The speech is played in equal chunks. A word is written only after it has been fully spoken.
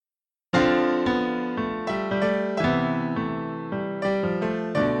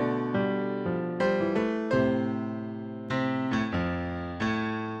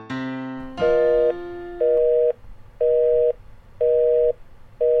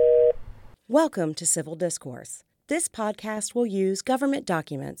Welcome to Civil Discourse. This podcast will use government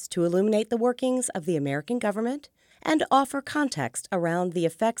documents to illuminate the workings of the American government and offer context around the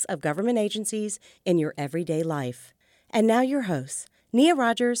effects of government agencies in your everyday life. And now your hosts, Nia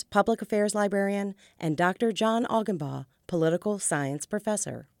Rogers, Public Affairs Librarian, and Dr. John Augenbaugh, Political Science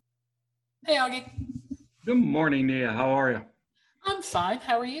Professor. Hey, Augie. Good morning, Nia. How are you? I'm fine.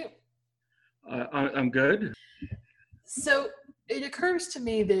 How are you? I'm good. So it occurs to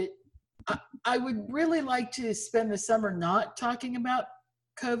me that I would really like to spend the summer not talking about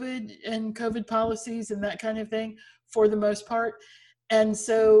COVID and COVID policies and that kind of thing for the most part. And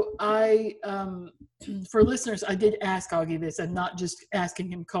so for listeners, I did ask Augie this. I'm not just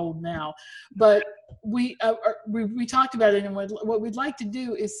asking him cold now, but we talked about it. And what we'd like to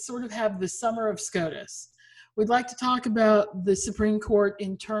do is sort of have the summer of SCOTUS. We'd like to talk about the Supreme Court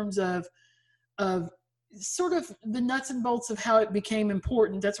in terms of sort of the nuts and bolts of how it became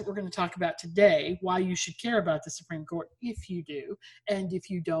important. That's what we're going to talk about today, why you should care about the Supreme Court if you do, and if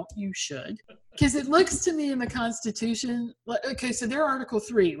you don't, you should. Because it looks to me in the Constitution, okay, so they're Article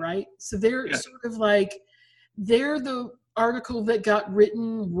 3, right? So they're sort of like, they're the article that got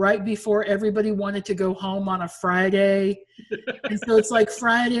written right before everybody wanted to go home on a Friday. And so it's like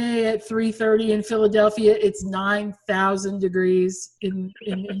Friday at 3:30 in Philadelphia, it's 9,000 degrees in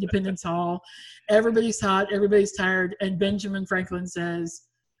Independence Hall. Everybody's hot, everybody's tired, and Benjamin Franklin says,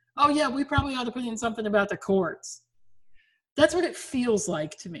 oh yeah, we probably ought to put in something about the courts. That's what it feels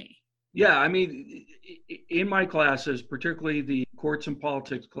like to me. Yeah, I mean, in my classes, particularly the courts and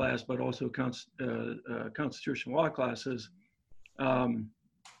politics class, but also constitutional law classes,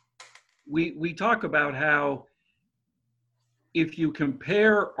 we talk about how if you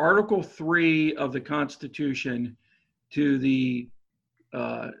compare Article 3 of the Constitution to the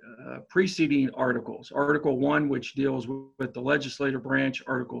preceding articles, Article 1, which deals with the legislative branch,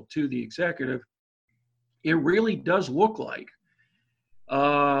 Article 2, the executive, it really does look like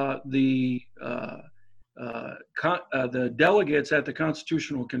the delegates at the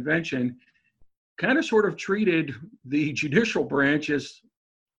Constitutional Convention kind of sort of treated the judicial branch as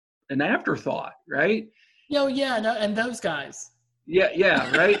an afterthought, right? Oh yeah, no, and those guys. Yeah,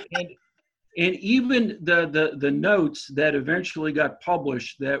 right. And even the notes that eventually got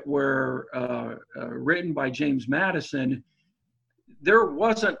published that were written by James Madison, there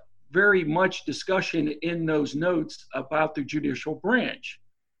wasn't very much discussion in those notes about the judicial branch.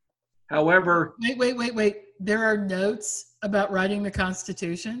 However, wait. There are notes about writing the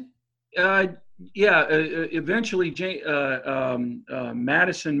Constitution? Eventually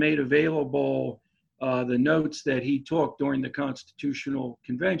Madison made available the notes that he took during the Constitutional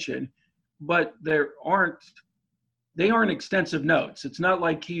Convention, but they aren't extensive notes. It's not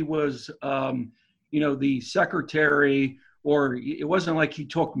like he was, the secretary, or it wasn't like he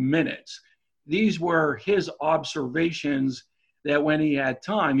took minutes. These were his observations that when he had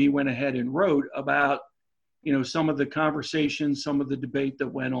time, he went ahead and wrote about, some of the conversations, some of the debate that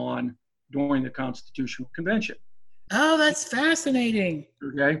went on during the Constitutional Convention. Oh, that's fascinating.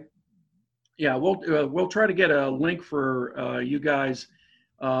 Okay. Yeah, we'll try to get a link for you guys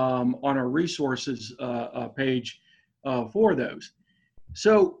on our resources page for those.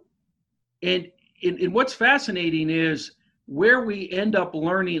 So, and what's fascinating is where we end up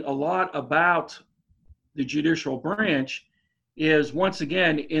learning a lot about the judicial branch is once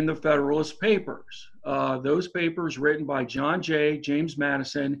again in the Federalist Papers. Those papers written by John Jay, James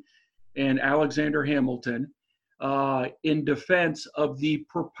Madison, and Alexander Hamilton in defense of the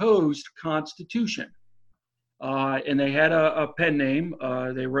proposed Constitution. And they had a pen name.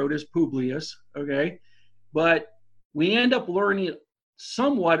 They wrote as Publius, okay? But we end up learning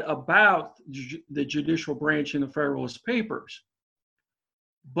somewhat about the judicial branch in the Federalist Papers.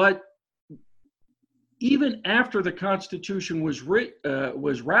 But even after the Constitution was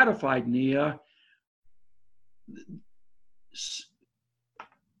ratified, Nia,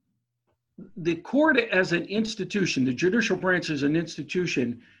 the court as an institution, the judicial branch as an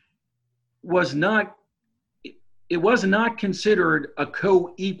institution, was not considered a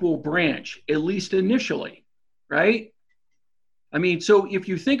co-equal branch, at least initially, right? I mean, so if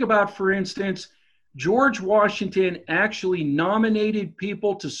you think about, for instance, George Washington actually nominated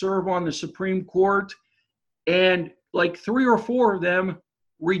people to serve on the Supreme Court, and like 3 or 4 of them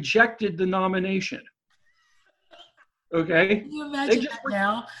rejected the nomination. Okay? Can you imagine that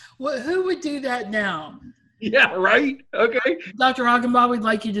now? Who would do that now? Yeah, right? Okay. Dr. Augenbaugh would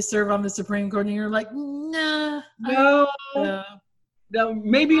like you to serve on the Supreme Court, and you're like, nah. No,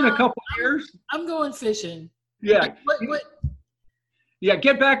 maybe in a couple of years. I'm going fishing. Yeah. Yeah,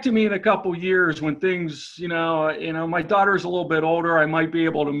 get back to me in a couple years when things, my daughter's a little bit older. I might be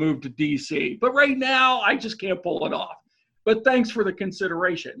able to move to DC, but right now I just can't pull it off. But thanks for the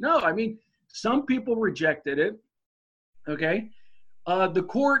consideration. No, I mean, some people rejected it. Okay, the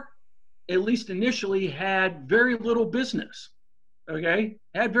court, at least initially, had very little business. Okay,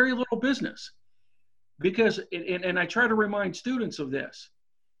 had very little business because, and I try to remind students of this.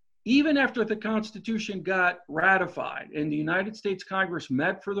 Even after the Constitution got ratified and the United States Congress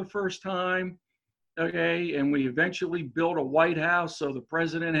met for the first time, okay, and we eventually built a White House so the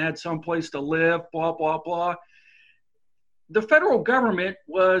president had someplace to live, blah, blah, blah. The federal government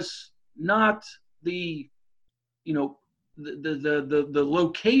was not the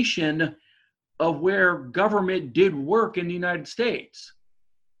location of where government did work in the United States.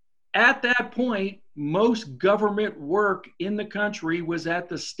 At that point, most government work in the country was at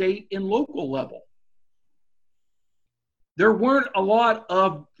the state and local level. There weren't a lot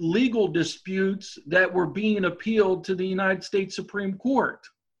of legal disputes that were being appealed to the United States Supreme Court.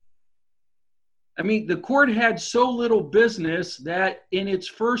 I mean, the court had so little business that in its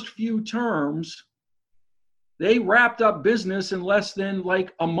first few terms, they wrapped up business in less than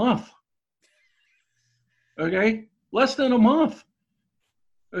like a month. Okay? Less than a month.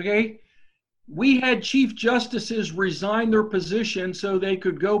 Okay? We had chief justices resign their position so they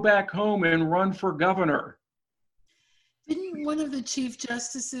could go back home and run for governor. Didn't one of the chief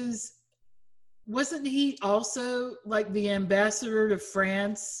justices, wasn't he also like the ambassador to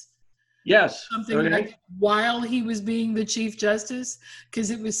France? Yes. Something like while he was being the chief justice? Because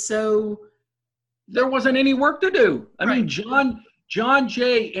it was so... There wasn't any work to do. I Right. mean, John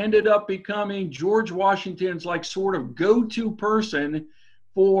Jay ended up becoming George Washington's like sort of go-to person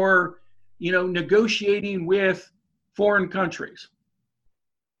for, negotiating with foreign countries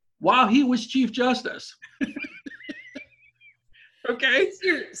while he was chief justice. Okay.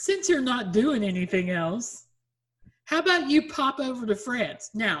 Since you're not doing anything else, how about you pop over to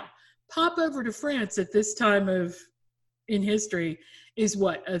France? Now, pop over to France at this time in history is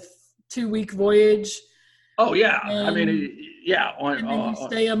what, a 2-week voyage? Oh yeah, and then you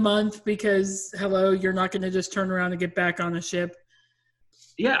stay a month because you're not going to just turn around and get back on a ship.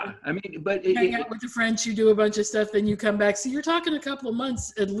 Yeah, I mean, but hang out with the French, you do a bunch of stuff, then you come back. So you're talking a couple of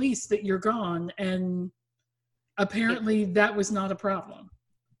months at least that you're gone, and apparently that was not a problem.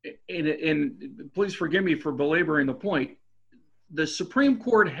 And please forgive me for belaboring the point. The Supreme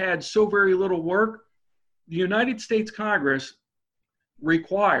Court had so very little work. The United States Congress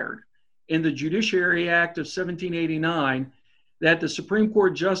required in the Judiciary Act of 1789 that the Supreme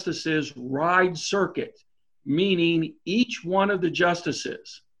Court justices ride circuit, meaning each one of the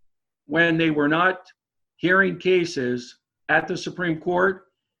justices, when they were not hearing cases at the Supreme Court,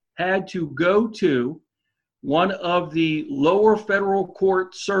 had to go to one of the lower federal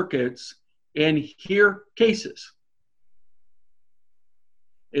court circuits and hear cases.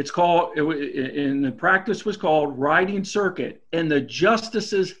 It's called, in the practice was called riding circuit, and the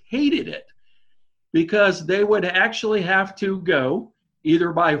justices hated it because they would actually have to go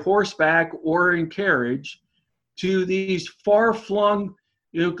either by horseback or in carriage to these far-flung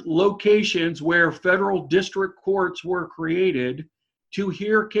locations where federal district courts were created to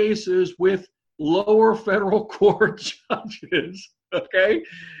hear cases with lower federal court judges. Okay,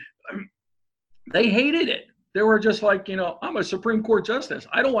 they hated it. They were just like, I'm a Supreme Court justice.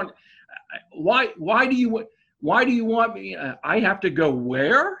 I don't want. Why do you want me? I have to go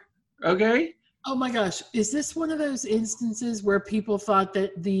where? Okay. Oh my gosh, is this one of those instances where people thought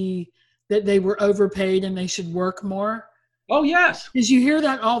that that they were overpaid and they should work more? Oh yes. Because you hear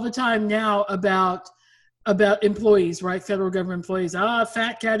that all the time now about employees, right? Federal government employees.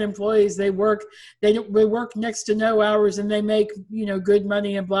 Fat cat employees. They work next to no hours and they make good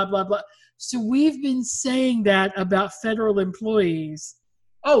money and blah blah blah. So we've been saying that about federal employees.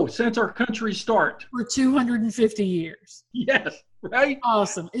 Oh, since our country's start. For 250 years. Yes, right?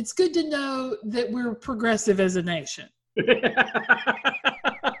 Awesome. It's good to know that we're progressive as a nation.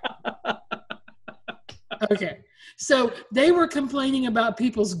 Okay. So they were complaining about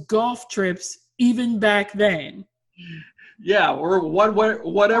people's golf trips even back then. Yeah, or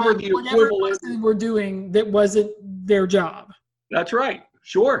whatever the equivalent they were doing that wasn't their job. That's right.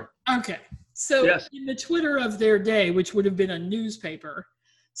 Sure. Okay. So yes. In the Twitter of their day, which would have been a newspaper,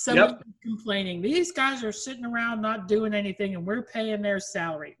 someone was complaining, these guys are sitting around not doing anything and we're paying their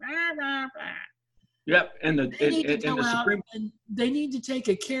salary. Yep. And they need to take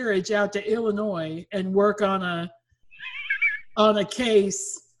a carriage out to Illinois and work on a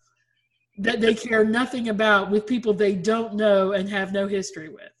case that they care nothing about with people they don't know and have no history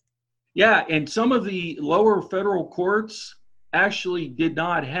with. Yeah, and some of the lower federal courts actually did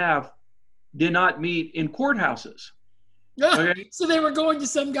not meet in courthouses. Okay? So they were going to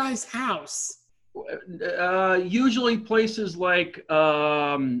some guy's house. Usually places like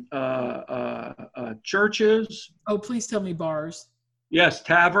churches. Oh, please tell me bars. Yes,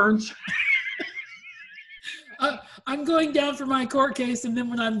 taverns. I'm going down for my court case, and then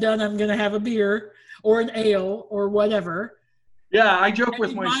when I'm done, I'm going to have a beer or an ale or whatever. Yeah, I joke And with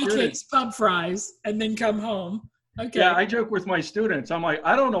in my my students. case, pub fries, and then come home. Okay. Yeah, I joke with my students. I'm like,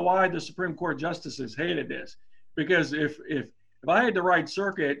 I don't know why the Supreme Court justices hated this, because if I had to ride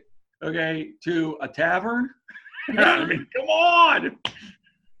circuit, okay, to a tavern, I mean, come on.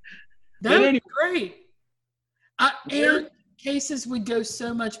 That would anyway, be great. And cases would go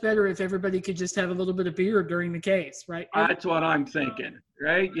so much better if everybody could just have a little bit of beer during the case, right? That's what I'm thinking,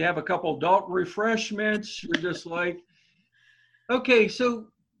 right? You have a couple adult refreshments. You're just like, okay, so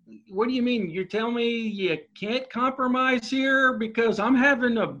what do you mean? You're telling me you can't compromise here? Because I'm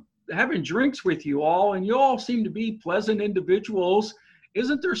having drinks with you all, and you all seem to be pleasant individuals.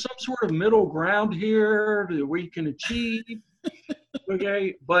 Isn't there some sort of middle ground here that we can achieve?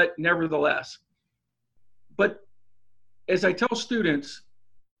 Okay, but nevertheless. But as I tell students,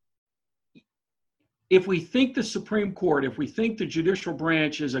 if we think the Supreme Court, if we think the judicial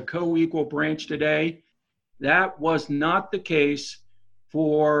branch is a co-equal branch today, that was not the case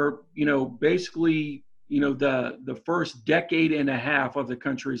for, basically, the first decade and a half of the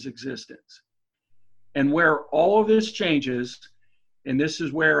country's existence. And where all of this changes, and this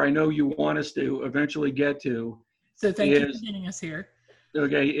is where I know you want us to eventually get to. So thank you for getting us here.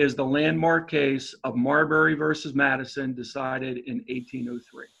 Okay, is the landmark case of Marbury versus Madison, decided in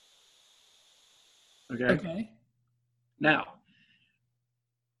 1803. Okay. Now,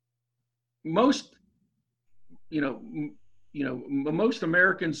 most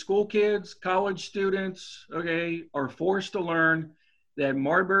American school kids, college students, okay, are forced to learn that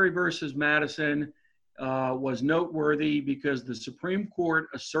Marbury versus Madison was noteworthy because the Supreme Court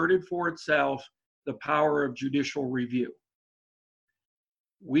asserted for itself the power of judicial review.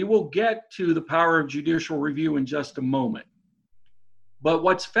 We will get to the power of judicial review in just a moment. But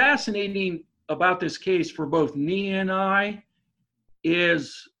what's fascinating about this case for both Nia and I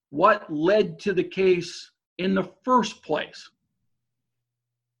is what led to the case in the first place.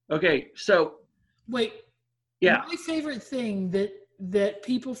 Okay, so. Wait. Yeah. My favorite thing that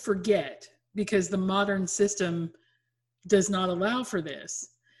people forget, because the modern system does not allow for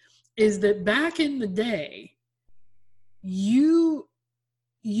this, is that back in the day, you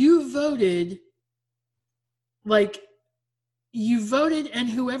voted, and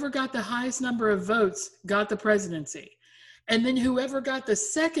whoever got the highest number of votes got the presidency. And then whoever got the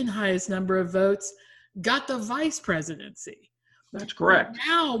second highest number of votes got the vice presidency. That's correct.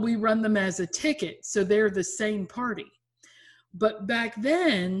 Now we run them as a ticket, so they're the same party. But back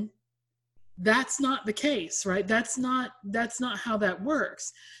then, that's not the case, right? That's not how that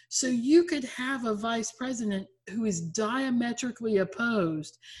works. So you could have a vice president who is diametrically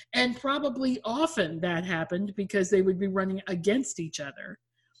opposed, and probably often that happened because they would be running against each other,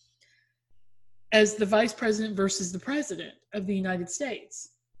 as the vice president versus the president of the United States.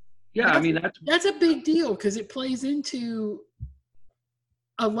 Yeah, that's a big deal, because it plays into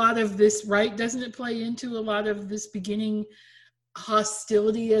a lot of this, right? Doesn't it play into a lot of this beginning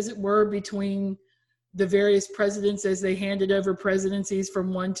hostility, as it were, between the various presidents as they handed over presidencies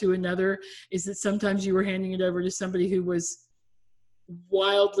from one to another? Is that sometimes you were handing it over to somebody who was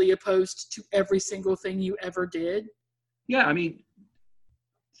wildly opposed to every single thing you ever did? Yeah,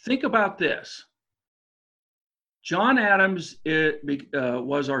 think about this. John Adams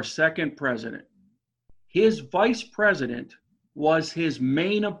was our second president. His vice president was his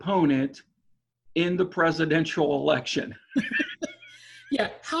main opponent in the presidential election. Yeah.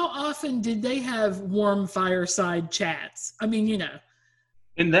 How often did they have warm fireside chats?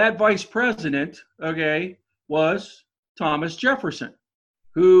 And that vice president, okay, was Thomas Jefferson,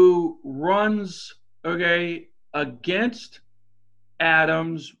 who runs, okay, against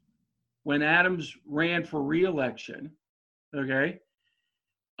Adams when Adams ran for re-election. Okay.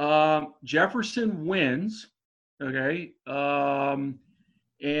 Jefferson wins. Okay.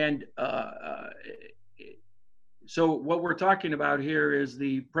 So what we're talking about here is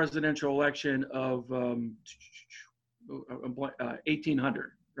the presidential election of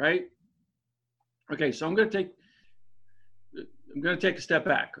 1800, right? Okay, so I'm going to take a step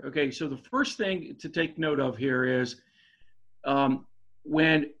back. Okay, so the first thing to take note of here is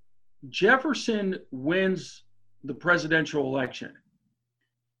when Jefferson wins the presidential election,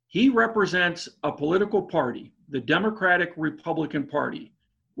 he represents a political party, the Democratic Republican Party,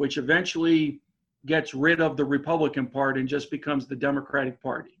 which eventually gets rid of the Republican Party and just becomes the Democratic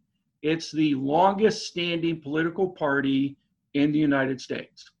Party. It's the longest standing political party in the United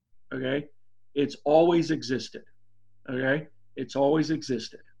States. Okay. It's always existed. Okay. It's always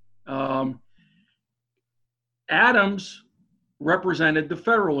existed. Adams represented the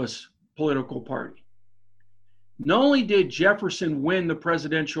Federalist political party. Not only did Jefferson win the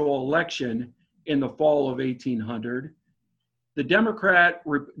presidential election in the fall of 1800, the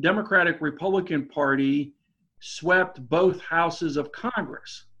Democratic Republican Party swept both houses of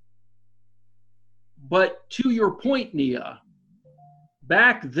Congress. But to your point, Nia,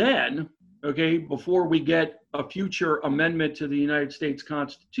 back then, okay, before we get a future amendment to the United States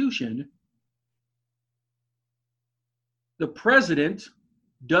Constitution, the president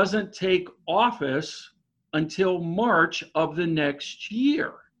doesn't take office until March of the next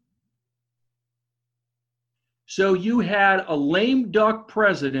year. So you had a lame duck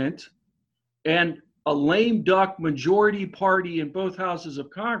president and a lame duck majority party in both houses of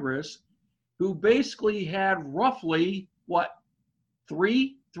Congress who basically had roughly,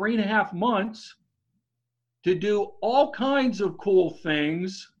 three and a half months to do all kinds of cool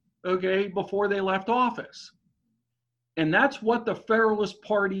things, okay, before they left office. And that's what the Federalist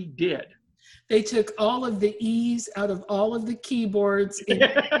Party did. They took all of the E's out of all of the keyboards.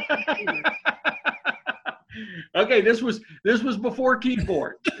 Okay, this was before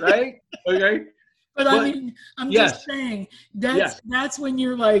keyboard, right? Okay. But I mean, I'm just saying that's when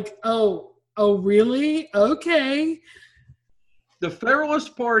you're like, oh, really? Okay. The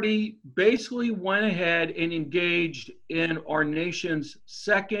Federalist Party basically went ahead and engaged in our nation's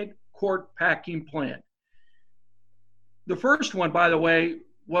second court packing plan. The first one, by the way,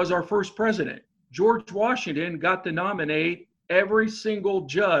 was our first president. George Washington got to nominate every single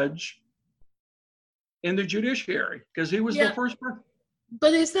judge in the judiciary because he was the first person.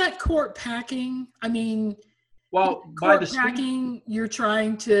 But is that court packing? I mean, well, court packing, you're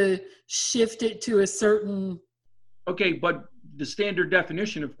trying to shift it to a certain. Okay, but the standard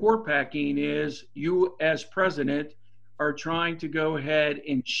definition of court packing is you as president are trying to go ahead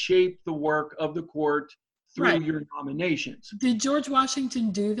and shape the work of the court through your nominations. Did George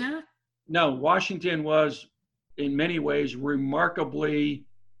Washington do that? No, Washington was in many ways remarkably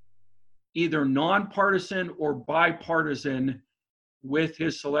either nonpartisan or bipartisan with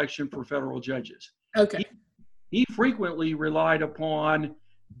his selection for federal judges. Okay. He frequently relied upon,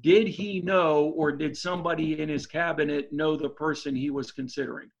 did he know or did somebody in his cabinet know the person he was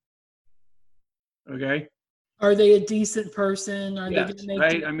considering? Okay. Are they a decent person? Are yes, they going to make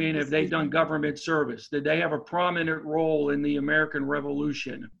right? I mean, have they done government service? Did they have a prominent role in the American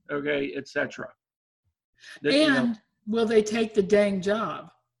Revolution? Okay, etc. And will they take the dang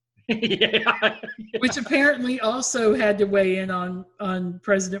job? Yeah. Which apparently also had to weigh in on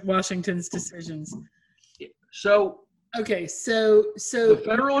President Washington's decisions. So okay, so the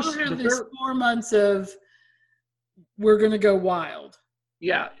Federalists have this 4 months of we're going to go wild.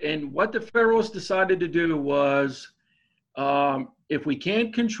 Yeah, and what the Federalists decided to do was, if we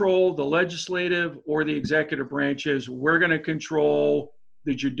can't control the legislative or the executive branches, we're going to control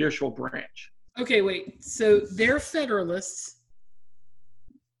the judicial branch. Okay, wait. So they're Federalists,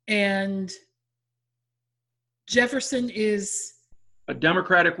 and Jefferson is a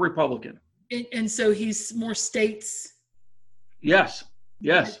Democratic Republican. And so he's more states. Yes.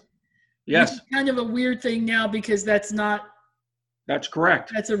 Which is kind of a weird thing now because that's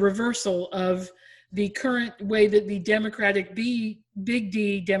correct. That's a reversal of the current way that the Big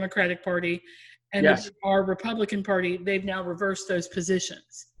D Democratic Party and our Republican Party, they've now reversed those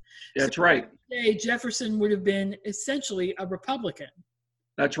positions. That's right. Today, Jefferson would have been essentially a Republican.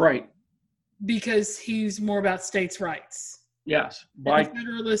 That's right. Because he's more about states' rights. Yes. The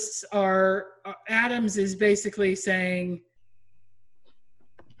Federalists Adams is basically saying,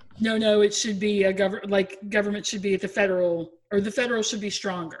 no, it should be government should be at the federal, or the federal should be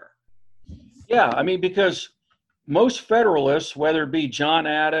stronger. Yeah, I mean, because most Federalists, whether it be John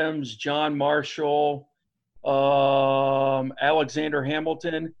Adams, John Marshall, Alexander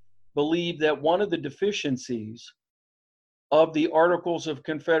Hamilton, believe that one of the deficiencies of the Articles of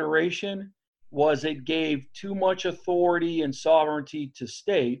Confederation was it gave too much authority and sovereignty to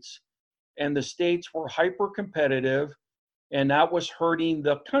states, and the states were hyper competitive, and that was hurting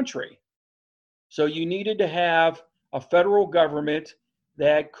the country. So you needed to have a federal government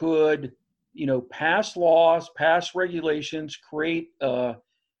that could, pass laws, pass regulations, create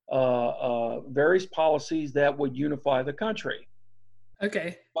various policies that would unify the country.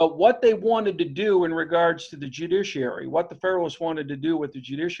 Okay. But what they wanted to do in regards to the judiciary, what the Federalists wanted to do with the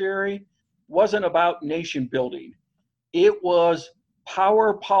judiciary, wasn't about nation building. It was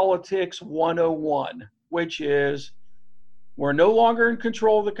Power Politics 101, which is we're no longer in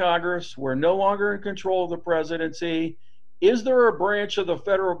control of the Congress. We're no longer in control of the presidency. Is there a branch of the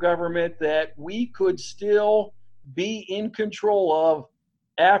federal government that we could still be in control of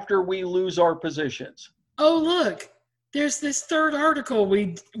after we lose our positions? Oh, look, there's this third article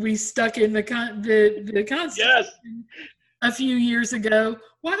we stuck in the Constitution Yes. a few years ago.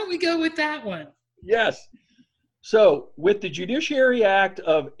 Why don't we go with that one? Yes. So with the Judiciary Act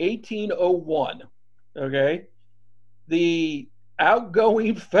of 1801, okay, the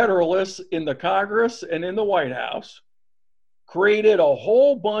outgoing Federalists in the Congress and in the White House created a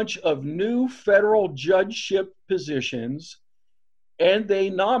whole bunch of new federal judgeship positions, and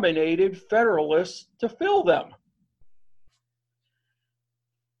they nominated Federalists to fill them.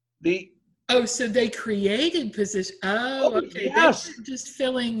 So they created positions. Oh, okay. Yes. They weren't just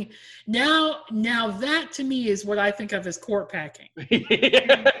filling. Now that to me is what I think of as court packing.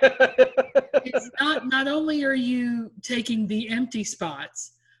 It's not only are you taking the empty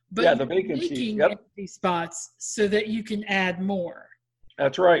spots, but the you're vacancy. making Yep. empty spots so that you can add more.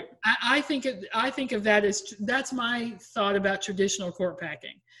 That's right. I think of that as that's my thought about traditional court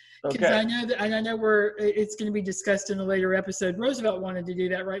packing. Because Okay. I know that, and I know it's going to be discussed in a later episode. Roosevelt wanted to do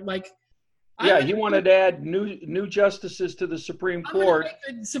that, right? Like, Yeah, he wanted to add new justices to the Supreme Court. I'm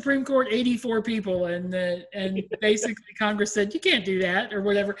gonna make the Supreme Court 84 people, and basically Congress said you can't do that or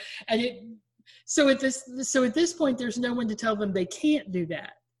whatever. And so at this point, there's no one to tell them they can't do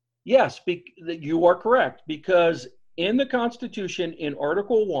that. Yes, you are correct, because in the Constitution, in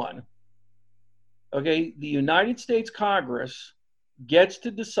Article 1, okay, the United States Congress gets to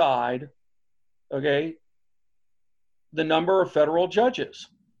decide, okay, the number of federal judges.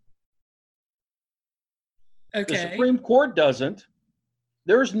 Okay. The Supreme Court doesn't.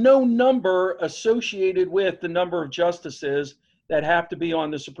 There's no number associated with the number of justices that have to be on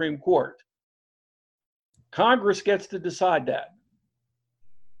the Supreme Court. Congress gets to decide that.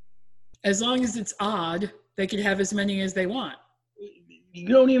 As long as it's odd, they can have as many as they want. You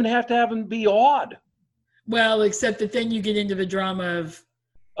don't even have to have them be odd. Well, except that then you get into the drama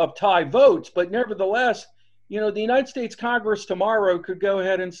of tie votes. But nevertheless, the United States Congress tomorrow could go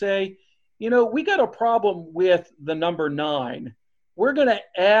ahead and say, we got a problem with the number 9. We're going to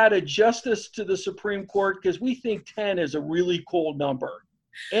add a justice to the Supreme Court because we think 10 is a really cool number.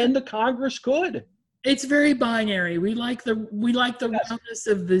 And the Congress could. It's very binary. We like the Yes. roundness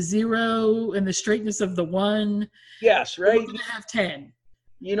of the 0 and the straightness of the 1. Yes, right. We're going to have 10.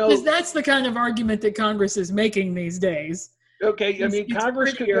 Because that's the kind of argument that Congress is making these days. Okay, It's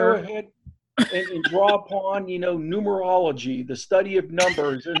Congress could go ahead and draw upon, numerology, the study of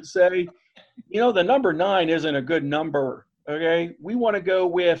numbers, and say, the number 9 isn't a good number. Okay, we want to go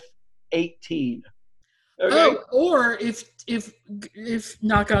with 18. Okay. Oh, or if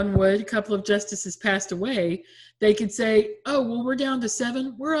knock on wood, a couple of justices passed away, they could say, "Oh, well, we're down to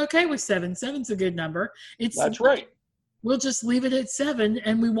 7. We're okay with 7. 7's a good number. That's right. We'll just leave it at 7,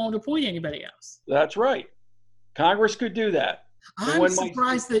 and we won't appoint anybody else." That's right. Congress could do that. I'm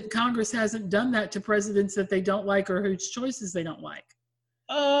surprised that Congress hasn't done that to presidents that they don't like or whose choices they don't like.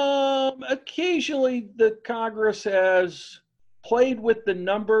 Occasionally the Congress has played with the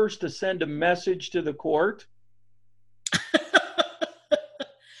numbers to send a message to the court.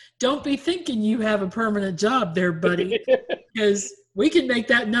 Don't be thinking you have a permanent job there, buddy, because we can make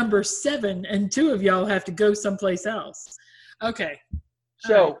that number 7 and 2 of y'all have to go someplace else. Okay.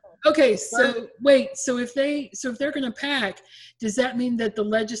 So, okay. So wait, so if they're going to pack, does that mean that the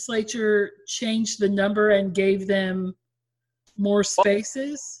legislature changed the number and gave them more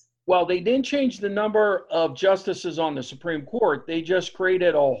spaces? Well, they didn't change the number of justices on the Supreme Court. They just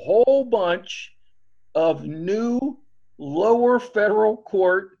created a whole bunch of new lower federal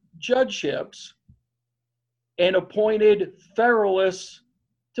court judgeships and appointed Federalists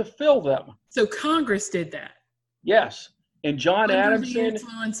to fill them. So Congress did that. Yes. And John Adams. Under the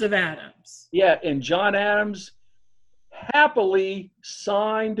influence of Adams. Yeah, and John Adams happily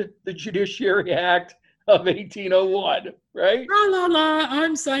signed the Judiciary Act of 1801, right? La la la,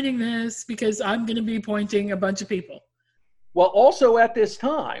 I'm signing this because I'm going to be appointing a bunch of people. Well, also at this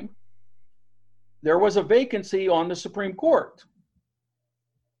time, there was a vacancy on the Supreme Court.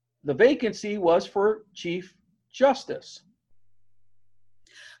 The vacancy was for Chief Justice.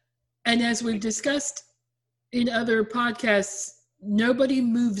 And as we've discussed in other podcasts, nobody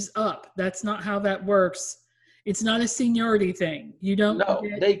moves up. That's not how that works. It's not a seniority thing. You don't oh,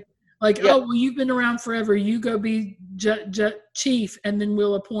 well, you've been around forever. You go be chief, and then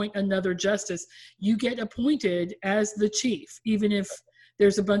we'll appoint another justice. You get appointed as the chief, even if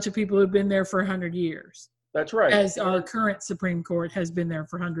there's a bunch of people who've been there for 100 years. That's right. as our current Supreme Court has been there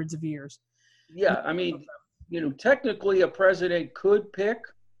for hundreds of years. Yeah, I mean, technically a president could pick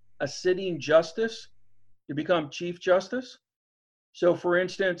a sitting justice to become Chief Justice. So, for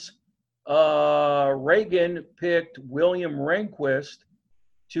instance, Reagan picked William Rehnquist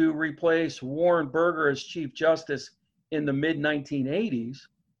to replace Warren Burger as Chief Justice in the mid-1980s,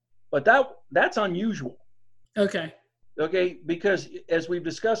 but that's unusual. Okay. Okay, because as we've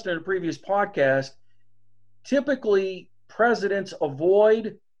discussed in a previous podcast, typically presidents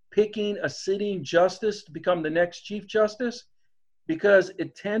avoid picking a sitting justice to become the next Chief Justice because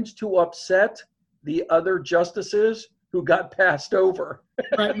it tends to upset the other justices who got passed over.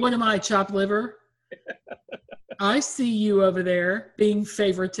 Right. What am I, chopped liver? I see you over there being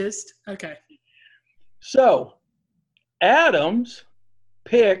favoritist. Okay. So Adams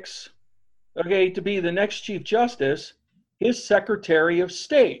picks, to be the next Chief Justice, his Secretary of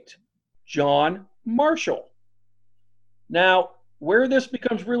State, John Marshall. Now, where this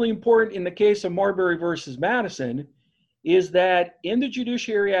becomes really important in the case of Marbury versus Madison is that in the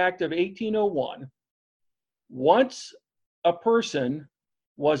Judiciary Act of 1801, once a person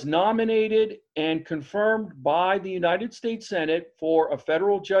was nominated and confirmed by the United States Senate for a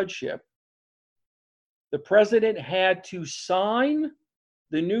federal judgeship, the president had to sign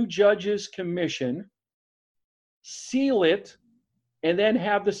the new judge's commission, seal it, and then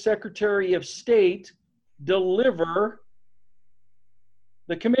have the Secretary of State deliver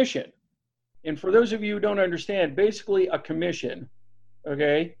the commission. And for those of you who don't understand, basically a commission,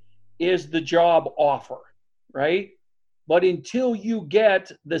 is the job offer, right? But until you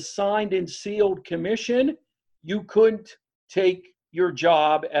get the signed and sealed commission, you couldn't take your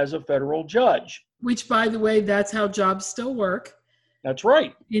job as a federal judge. Which, by the way, that's how jobs still work. That's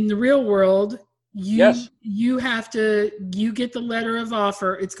right. In the real world, you Yes. you get the letter of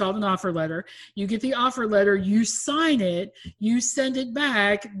offer. It's called an offer letter. You get the offer letter, you sign it, you send it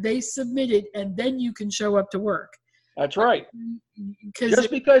back, they submit it, and then you can show up to work. That's right. Just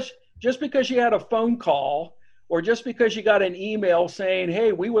because you had a phone call or just because you got an email saying,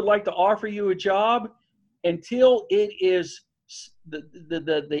 hey, we would like to offer you a job, until it is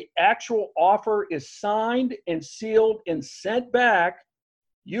the actual offer is signed and sealed and sent back,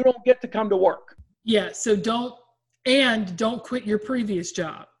 you don't get to come to work. Yeah, so don't quit your previous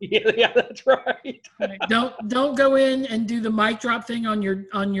job. Yeah, that's right. Right. Don't go in and do the mic drop thing on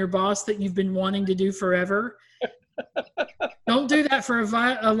your boss that you've been wanting to do forever. Don't do that for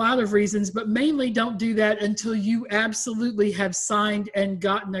a lot of reasons, but mainly don't do that until you absolutely have signed and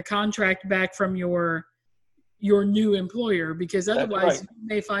gotten a contract back from your new employer, because otherwise you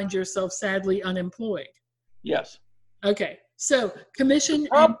may find yourself sadly unemployed. Yes. Okay. So commission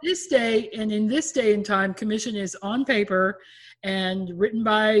in this day and time, commission is on paper and written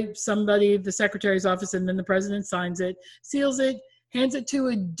by somebody, the secretary's office, and then the president signs it, seals it, hands it to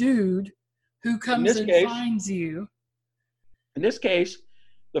a dude who comes and finds you. In this case,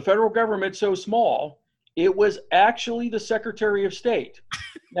 the federal government's so small, it was actually the Secretary of State.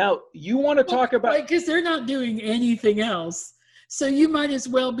 Now, you want to talk about... Because they're not doing anything else. So you might as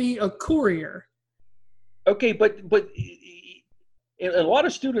well be a courier. Okay, but a lot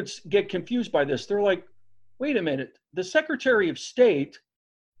of students get confused by this. They're like, wait a minute, the Secretary of State,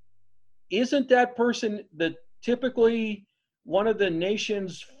 isn't that person that typically one of the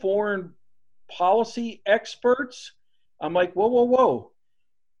nation's foreign policy experts? I'm like, whoa.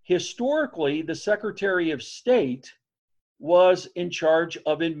 Historically, the Secretary of State was in charge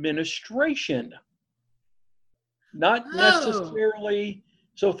of administration, not necessarily.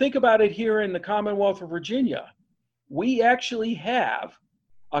 So think about it here in the Commonwealth of Virginia. We actually have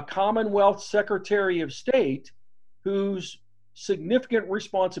a Commonwealth Secretary of State whose significant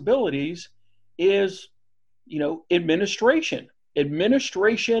responsibilities is, administration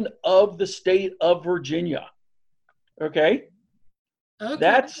of the state of Virginia. Okay.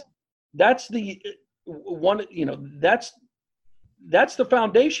 That's the one, that's the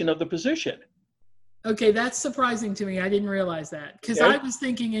foundation of the position. Okay, that's surprising to me. I didn't realize that, because I was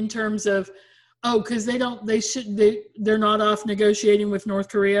thinking in terms of, because they're not off negotiating with North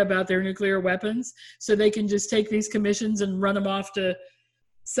Korea about their nuclear weapons, so they can just take these commissions and run them off to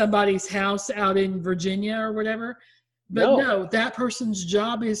somebody's house out in Virginia or whatever. But no, that person's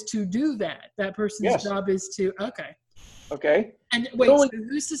job is to do that. That person's job is to, Okay. And wait, so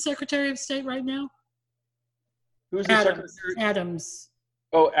who's the Secretary of State right now? Who's the Secretary? Adams.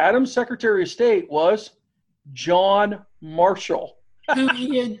 Oh, Adams' Secretary of State was John Marshall, who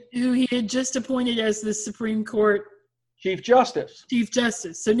he had just appointed as the Supreme Court Chief Justice.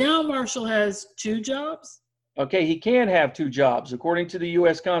 So now Marshall has two jobs? Okay, he can have two jobs. According to the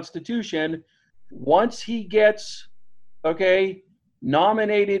U.S. Constitution, Once he gets, okay,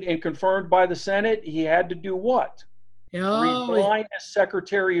 nominated and confirmed by the Senate, he had to do what? Oh, Resign as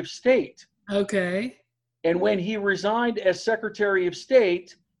Secretary of State. okay. And when he resigned as Secretary of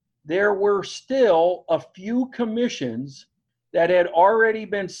State, there were still a few commissions that had already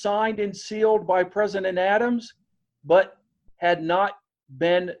been signed and sealed by President Adams, but had not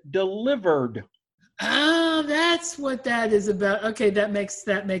been delivered. Oh, that's what that is about. Okay, that makes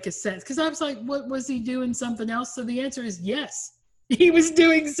a sense. Because I was like, what was he doing something else? So the answer is yes. He was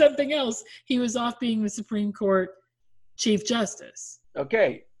doing something else. He was off being the Supreme Court Chief Justice.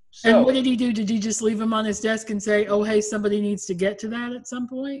 Okay. So, and what did he do? Did he just leave him on his desk and say, oh, hey, somebody needs to get to that at some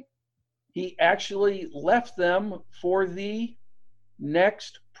point? He actually left them for the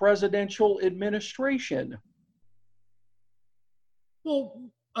next presidential administration. Well,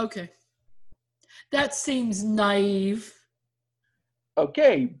 okay. That seems naive.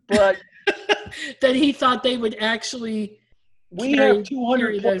 Okay, but that he thought they would actually we have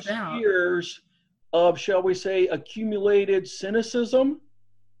 200 plus years of, shall we say, accumulated cynicism.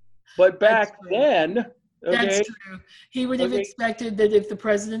 But back then, okay, that's true. He would have expected that if the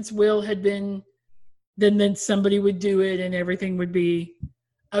president's will had been, then somebody would do it and everything would be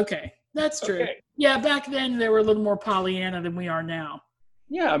okay. That's true. Okay. Yeah, back then they were a little more Pollyanna than we are now.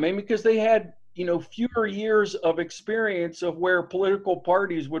 Yeah, I mean, because they had, fewer years of experience of where political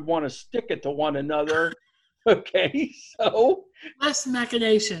parties would want to stick it to one another. Okay, so less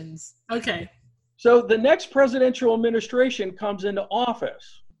machinations. Okay. So the next presidential administration comes into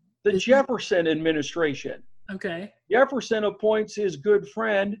office, the Jefferson administration. Okay. Jefferson appoints his good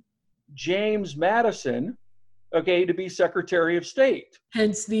friend, James Madison, to be Secretary of State.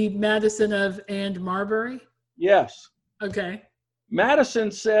 Hence the Madison of and Marbury? Yes. Okay. Madison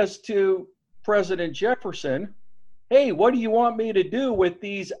says to President Jefferson, hey, what do you want me to do with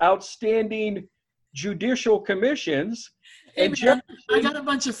these outstanding judicial commissions? Hey, and man, I got a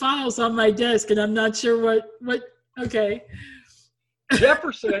bunch of files on my desk and I'm not sure what okay.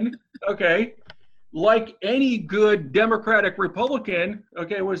 Jefferson, like any good Democratic Republican,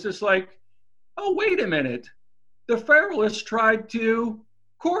 was just like, oh, wait a minute. The Federalists tried to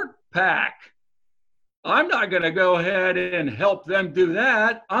court pack. I'm not going to go ahead and help them do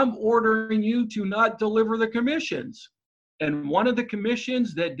that. I'm ordering you to not deliver the commissions. And one of the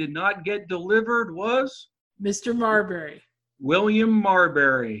commissions that did not get delivered was? Mr. Marbury. William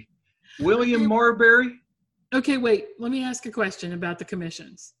Marbury. William Marbury. Okay, wait. Let me ask a question about the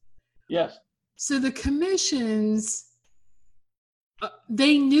commissions. Yes. So the commissions,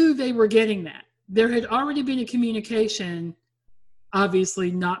 they knew they were getting that. There had already been a communication, obviously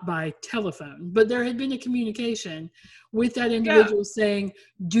not by telephone, but there had been a communication with that individual saying,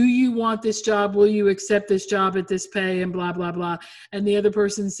 do you want this job? Will you accept this job at this pay and blah, blah, blah. And the other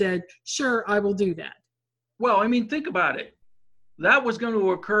person said, sure, I will do that. Well, I mean, think about it. That was going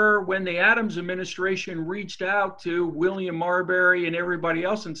to occur when the Adams administration reached out to William Marbury and everybody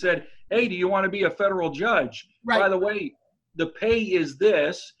else and said, hey, do you want to be a federal judge? Right. By the way, the pay is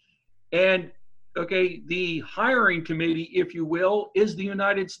this. And the hiring committee, if you will, is the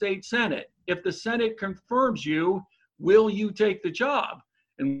United States Senate. If the Senate confirms you, will you take the job?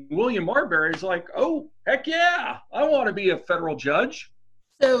 And William Marbury is like, oh, heck yeah, I want to be a federal judge.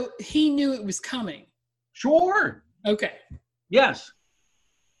 So he knew it was coming. Sure. Okay. Yes.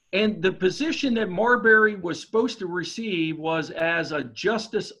 And the position that Marbury was supposed to receive was as a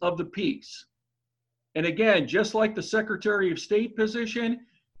justice of the peace. And again, just like the Secretary of State position,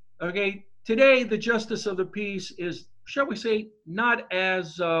 today, the justice of the peace is, shall we say, not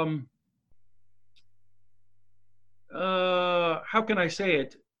as, how can I say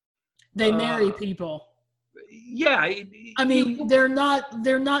it? They marry people. Yeah. I mean, they're not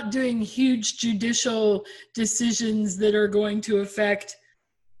doing huge judicial decisions that are going to affect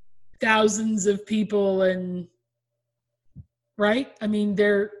thousands of people and, right? I mean,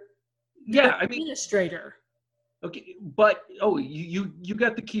 they're administrator. Okay, but, you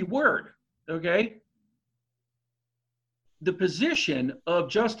got the key word. Okay. The position of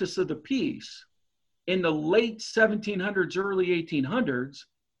justice of the peace in the late 1700s, early 1800s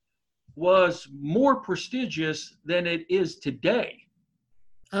was more prestigious than it is today.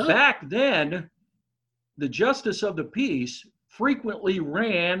 Oh. Back then, the justice of the peace frequently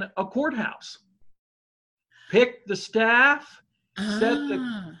ran a courthouse, picked the staff, set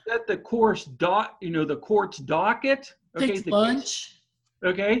the court's the court's docket. Picked lunch.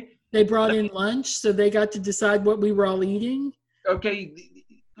 Okay. They brought in lunch, so they got to decide what we were all eating. Okay.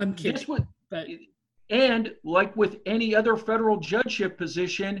 I'm kidding. And like with any other federal judgeship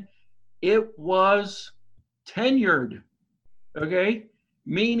position, it was tenured. Okay.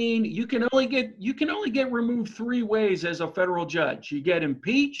 meaning you can only get removed 3 ways as a federal judge. You get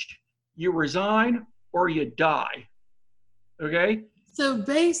impeached, you resign, or you die. Okay? So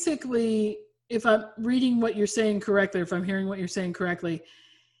basically, if I'm reading what you're saying correctly, if I'm hearing what you're saying correctly,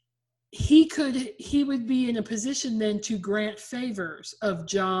 he would be in a position then to grant favors of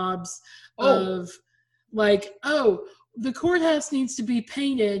jobs, of like, oh, the courthouse needs to be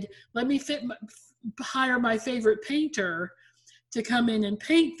painted. Let me hire my favorite painter to come in and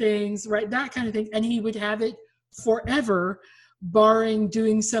paint things, right? That kind of thing. And he would have it forever, barring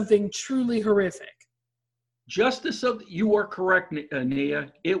doing something truly horrific. You are correct,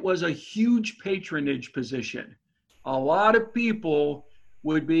 Nia. It was a huge patronage position. A lot of people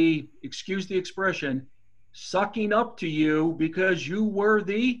would be, excuse the expression, sucking up to you because you were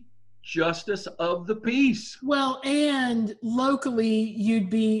the justice of the peace. Well, and locally,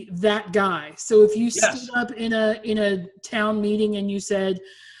 you'd be that guy. So if you stood up in a town meeting and you said,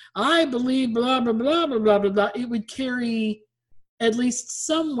 I believe blah, blah, blah, blah, blah, blah, blah, it would carry at least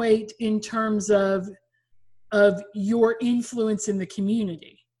some weight in terms of your influence in the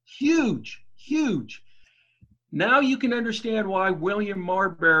community. Huge, huge. Now you can understand why William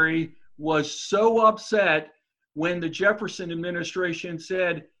Marbury was so upset when the Jefferson administration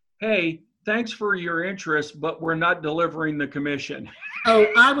said, hey, thanks for your interest, but we're not delivering the commission. Oh,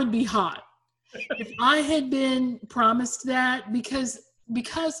 I would be hot. If I had been promised that, because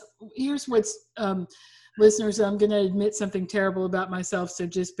here's what's, listeners, I'm going to admit something terrible about myself, so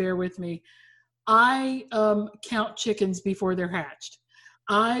just bear with me. I count chickens before they're hatched.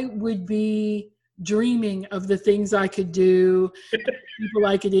 I would be dreaming of the things I could do, people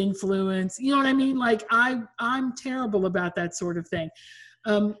I could influence. You know what I mean? Like I'm terrible about that sort of thing.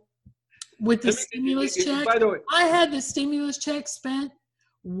 With the stimulus check, by the way, I had the stimulus check spent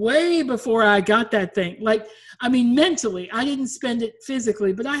way before I got that thing. Like, I mean, mentally, I didn't spend it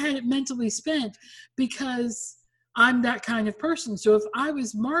physically, but I had it mentally spent because I'm that kind of person. So if I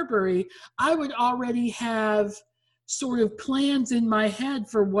was Marbury, I would already have sort of plans in my head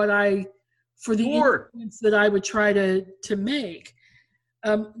for the influence that I would try to make.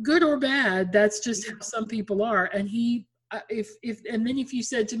 Good or bad, that's just how some people are. And if you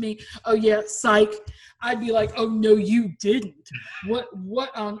said to me, oh yeah, psych, I'd be like, oh no, you didn't.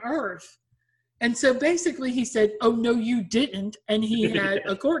 What on earth? And so basically he said, oh no, you didn't. And he had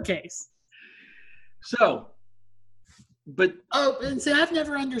a court case. And so I've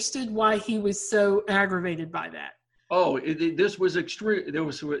never understood why he was so aggravated by that. This was extreme.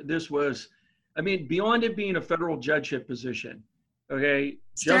 This was, I mean, beyond it being a federal judgeship position. Okay.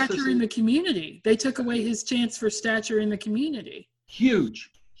 Stature in the community. They took away his chance for stature in the community. Huge,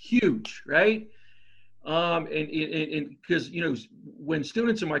 right? And because, when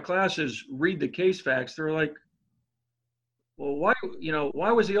students in my classes read the case facts, they're like, well,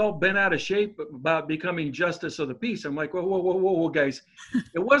 why was he all bent out of shape about becoming justice of the peace? I'm like, whoa, guys.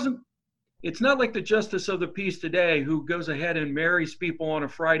 It's not like the justice of the peace today who goes ahead and marries people on a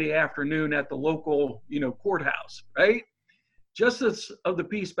Friday afternoon at the local, courthouse, right? Justice of the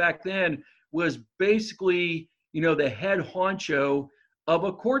peace back then was basically, the head honcho of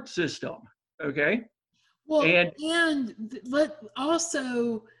a court system, okay? Well,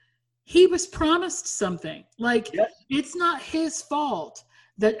 also, he was promised something. Like, yes. It's not his fault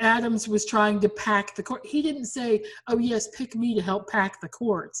that Adams was trying to pack the court. He didn't say, oh yes, pick me to help pack the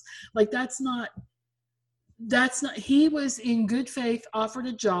courts. Like, that's not, he was in good faith offered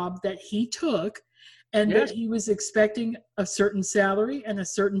a job that he took, and yes. that he was expecting a certain salary and a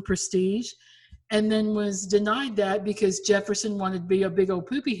certain prestige, and then was denied that because Jefferson wanted to be a big old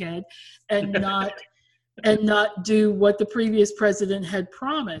poopy head and not do what the previous president had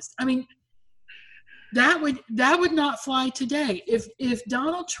promised. I mean, that would not fly today. If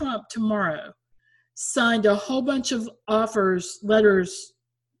Donald Trump tomorrow signed a whole bunch of letters,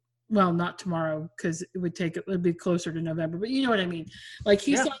 well, not tomorrow because it'd be closer to November, but you know what I mean? Like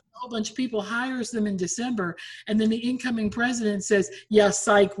he signs a whole bunch of people, hires them in December, and then the incoming president says, yeah,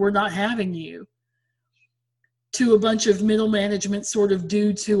 psych, we're not having you, to a bunch of middle management sort of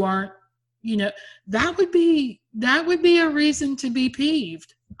dudes who aren't, that would be a reason to be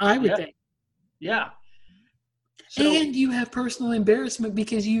peeved, I would think. Yeah. And you have personal embarrassment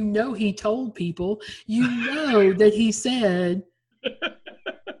because he told people, that he said,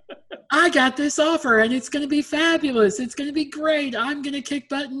 I got this offer and it's going to be fabulous. It's going to be great. I'm going to kick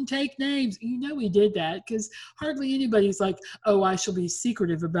butt and take names. He did that because hardly anybody's like, oh, I shall be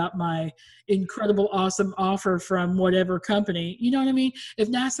secretive about my incredible, awesome offer from whatever company. You know what I mean? If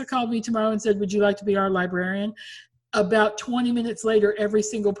NASA called me tomorrow and said, would you like to be our librarian? About 20 minutes later, every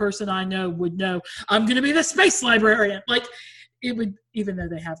single person I know would know I'm going to be the space librarian. Like, it would, even though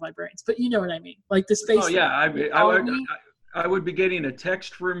they have librarians, but you know what I mean, like the space. Oh yeah, I would be getting a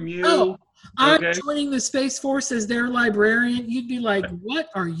text from you. Oh, I'm okay. joining the Space Force as their librarian. You'd be like, what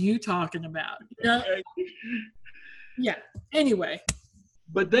are you talking about? You know? Yeah. Anyway.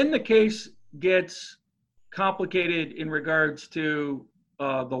 But then the case gets complicated in regards to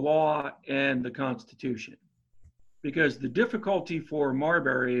the law and the Constitution, because the difficulty for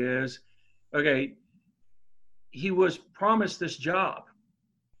Marbury is, okay, he was promised this job,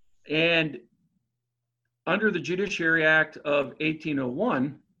 and under the Judiciary Act of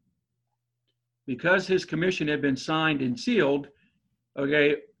 1801, because his commission had been signed and sealed,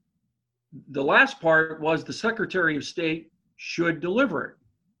 okay, the last part was the Secretary of State should deliver it.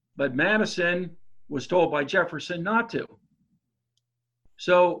 But Madison was told by Jefferson not to.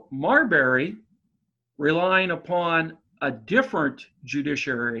 So Marbury, relying upon a different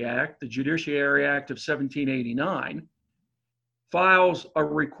Judiciary Act, the Judiciary Act of 1789, files a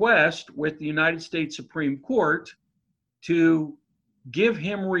request with the United States Supreme Court to give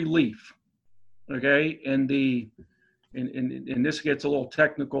him relief. Okay, and this gets a little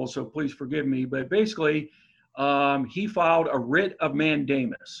technical, so please forgive me, but basically he filed a writ of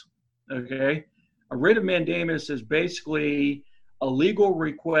mandamus. Okay, a writ of mandamus is basically a legal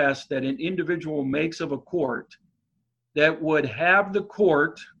request that an individual makes of a court that would have the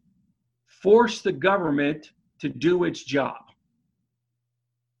court force the government to do its job.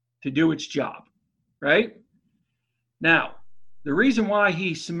 Right? Now, the reason why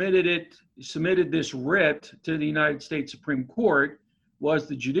he submitted this writ to the United States Supreme Court was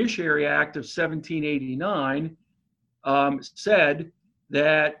the Judiciary Act of 1789 said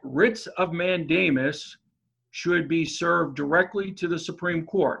that writs of mandamus should be served directly to the Supreme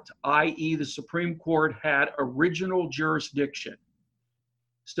Court, i.e. the Supreme Court had original jurisdiction.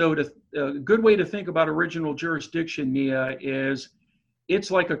 So a good way to think about original jurisdiction, Nia, is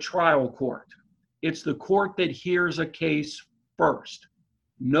it's like a trial court. It's the court that hears a case first.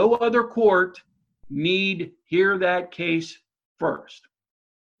 No other court need hear that case first.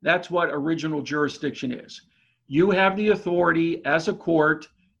 That's what original jurisdiction is. You have the authority as a court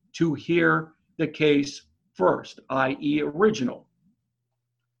to hear the case first, i.e. original.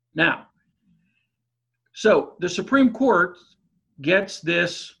 Now, so the Supreme Court gets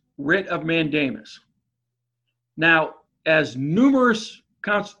this writ of mandamus. Now, as numerous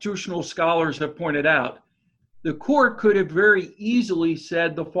constitutional scholars have pointed out, the court could have very easily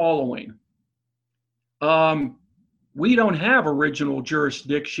said the following. We don't have original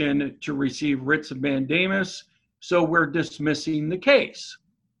jurisdiction to receive writs of mandamus, so we're dismissing the case.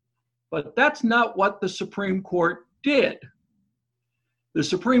 But that's not what the Supreme Court did. The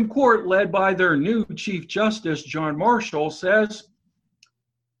Supreme Court, led by their new Chief Justice, John Marshall, says,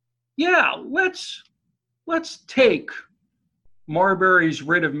 yeah, let's take Marbury's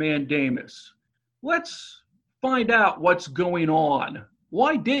writ of mandamus. Let's find out what's going on.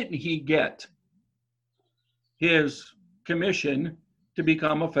 Why didn't he get his commission to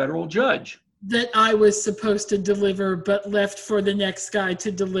become a federal judge? That I was supposed to deliver, but left for the next guy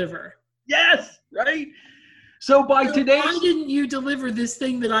to deliver. Yes, right? So why didn't you deliver this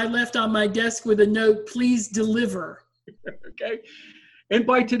thing that I left on my desk with a note, please deliver? Okay. And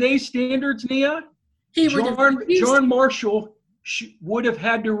by today's standards, Nia, John Marshall would have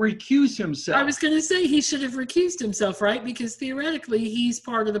had to recuse himself. I was going to say he should have recused himself, right? Because theoretically, he's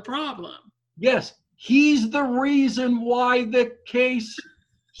part of the problem. Yes, he's the reason why the case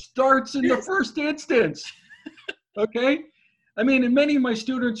starts in the first instance. Okay? I mean, and many of my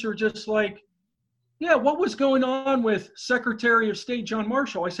students are just like, yeah, what was going on with Secretary of State John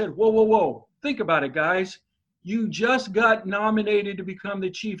Marshall? I said, whoa. Think about it, guys. You just got nominated to become the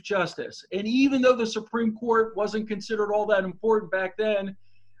Chief Justice. And even though the Supreme Court wasn't considered all that important back then,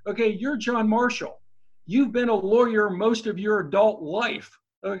 okay, you're John Marshall. You've been a lawyer most of your adult life,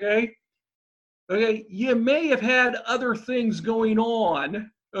 okay? Okay, you may have had other things going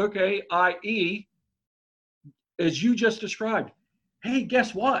on, okay, i.e., as you just described, hey,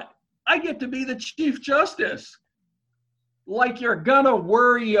 guess what? I get to be the Chief Justice. Like you're gonna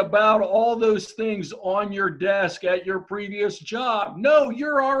worry about all those things on your desk at your previous job. No,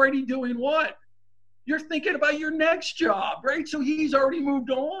 you're already doing what? You're thinking about your next job, right? So he's already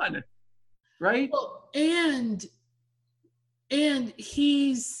moved on, right? Well, and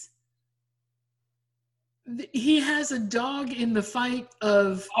he has a dog in the fight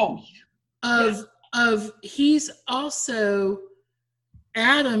of he's also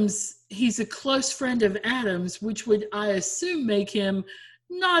Adams. He's a close friend of Adams, which would, I assume, make him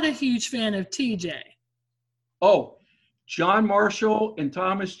not a huge fan of TJ. Oh, John Marshall and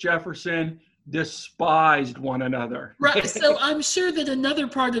Thomas Jefferson despised one another. Right. So I'm sure that another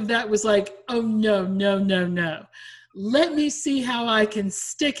part of that was like, oh, no, no, no, no. Let me see how I can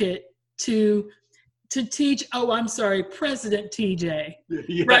stick it to teach. Oh, I'm sorry, President TJ.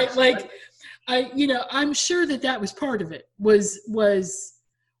 Yes. Right. Like, I'm sure that was part of it was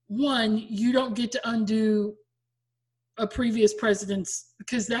one, you don't get to undo a previous president's,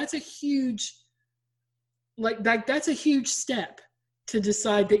 because that's a huge, that's a huge step to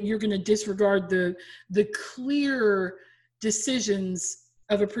decide that you're going to disregard the clear decisions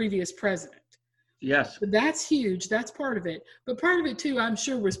of a previous president. Yes. So that's huge. That's part of it. But part of it too, I'm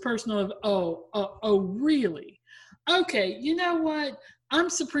sure, was personal of, oh, really? Okay, you know what? I'm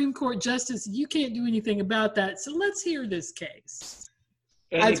Supreme Court Justice. You can't do anything about that. So let's hear this case.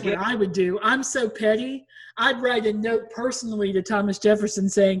 And that's what I would do. I'm so petty. I'd write a note personally to Thomas Jefferson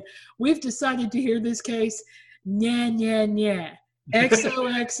saying, we've decided to hear this case. Nah, nah, nah.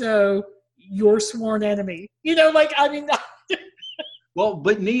 XOXO, your sworn enemy. Well,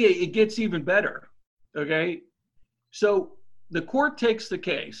 but Nia, it gets even better. Okay. So the court takes the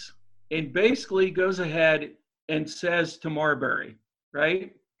case and basically goes ahead and says to Marbury,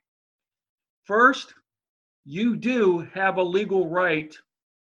 right? First, you do have a legal right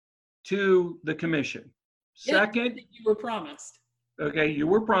to the commission. Second, you were promised. Okay, you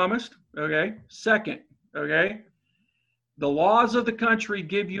were promised. Okay. Second, okay, the laws of the country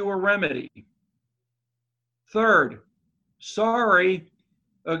give you a remedy. Third, sorry,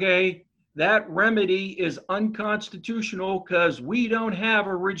 okay, that remedy is unconstitutional because we don't have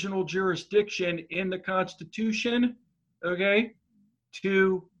original jurisdiction in the Constitution, okay,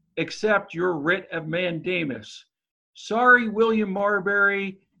 to accept your writ of mandamus. Sorry, William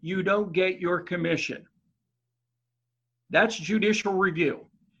Marbury, you don't get your commission. That's judicial review,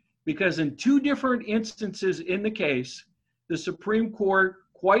 because in two different instances in the case, the Supreme Court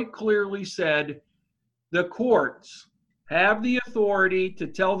quite clearly said the courts have the authority to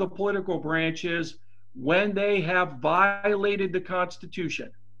tell the political branches when they have violated the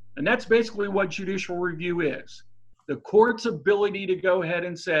Constitution. And that's basically what judicial review is. The court's ability to go ahead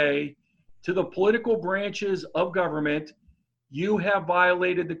and say to the political branches of government, you have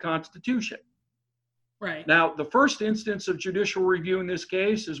violated the Constitution. Right. Now, the first instance of judicial review in this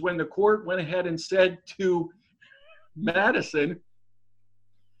case is when the court went ahead and said to Madison,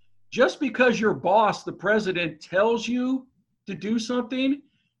 just because your boss, the president, tells you to do something,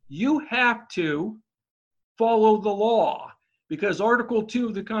 you have to follow the law, because Article 2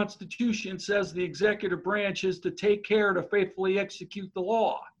 of the Constitution says the executive branch is to take care to faithfully execute the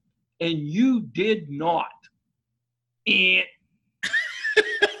law. And you did not. Okay?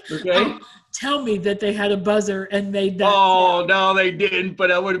 Oh, tell me that they had a buzzer and made that. Oh, no, they didn't, but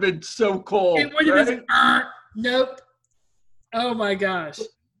that would have been so cool. It would have been, nope. Oh, my gosh.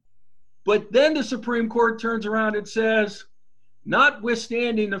 But then the Supreme Court turns around and says,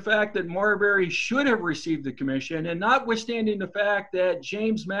 notwithstanding the fact that Marbury should have received the commission, and notwithstanding the fact that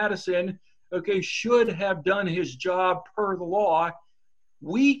James Madison, should have done his job per the law,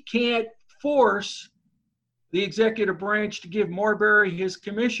 we can't force the executive branch to give Marbury his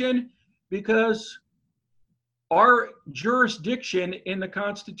commission because our jurisdiction in the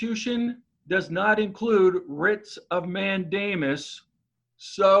Constitution does not include writs of mandamus.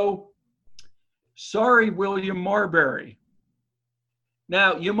 So, sorry, William Marbury.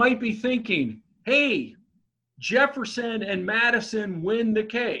 Now, you might be thinking, hey, Jefferson and Madison win the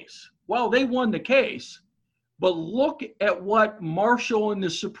case. Well, they won the case, but look at what Marshall and the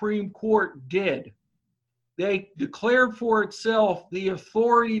Supreme Court did. They declared for itself the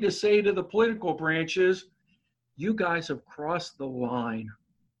authority to say to the political branches, you guys have crossed the line.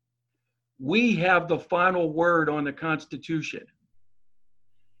 We have the final word on the Constitution.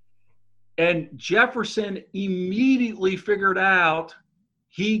 And Jefferson immediately figured out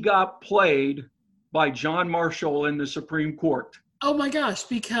he got played by John Marshall in the Supreme Court. Oh my gosh,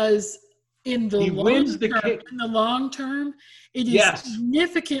 because in the long term, it is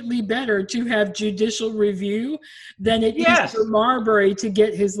significantly better to have judicial review than it is for Marbury to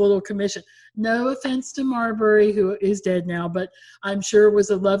get his little commission. No offense to Marbury, who is dead now, but I'm sure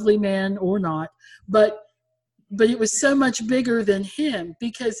was a lovely man or not. But it was so much bigger than him,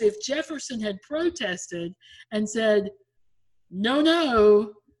 because if Jefferson had protested and said,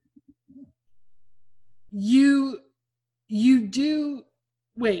 no, you do,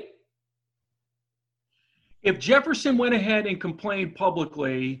 wait. If Jefferson went ahead and complained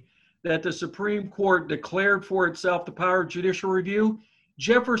publicly that the Supreme Court declared for itself the power of judicial review,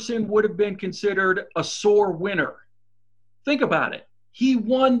 Jefferson would have been considered a sore winner. Think about it. He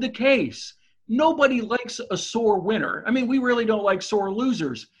won the case. Nobody likes a sore winner. I mean, we really don't like sore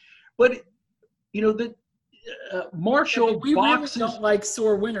losers. But you know, that Marshall We boxes. really don't like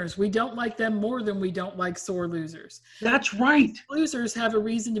sore winners. We don't like them more than we don't like sore losers. That's right. Losers have a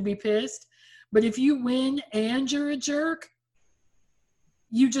reason to be pissed, but if you win and you're a jerk,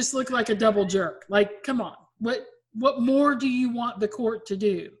 you just look like a double jerk. Like, come on. What more do you want the court to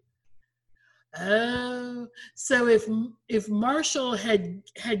do? Oh, so if Marshall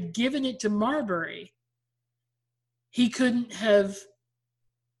had given it to Marbury, he couldn't have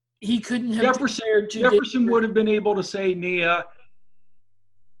Jefferson would have been able to say, Nia,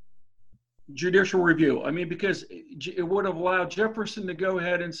 judicial review. I mean, because it would have allowed Jefferson to go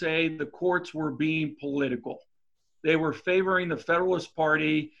ahead and say the courts were being political. They were favoring the Federalist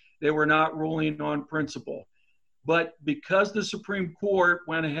Party. They were not ruling on principle. But because the Supreme Court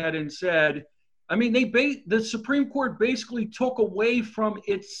went ahead and said, I mean, the Supreme Court basically took away from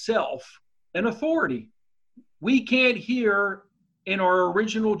itself an authority. We can't hear in our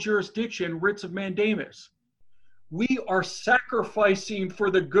original jurisdiction writs of mandamus. We are sacrificing for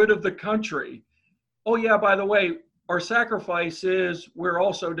the good of the country. Oh yeah, by the way, our sacrifice is we're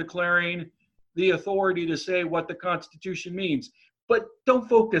also declaring the authority to say what the Constitution means. But don't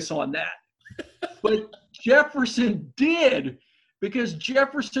focus on that. But Jefferson did, because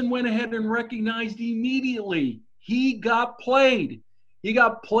Jefferson went ahead and recognized immediately he got played. He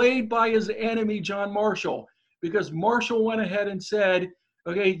got played by his enemy, John Marshall, because Marshall went ahead and said,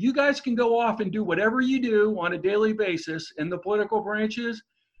 okay, you guys can go off and do whatever you do on a daily basis in the political branches,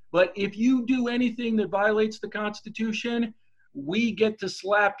 but if you do anything that violates the Constitution, we get to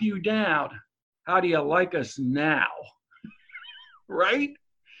slap you down. How do you like us now? Right?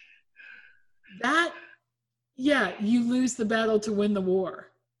 You lose the battle to win the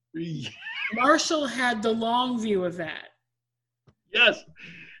war. Yeah. Marshall had the long view of that. Yes.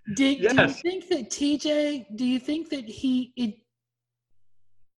 Do you think that TJ, do you think that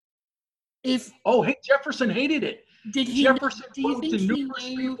Jefferson hated it. Jefferson wrote to numerous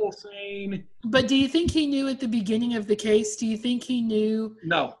people saying. But do you think he knew at the beginning of the case? Do you think he knew?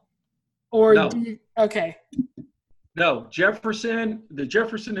 No. Or no. Okay. No, the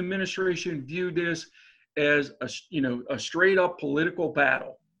Jefferson administration viewed this as a straight up political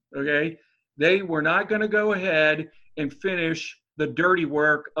battle. Okay. They were not going to go ahead and finish the dirty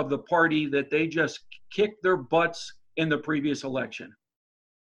work of the party that they just kicked their butts in the previous election.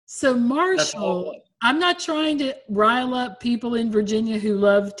 So Marshall, I'm not trying to rile up people in Virginia who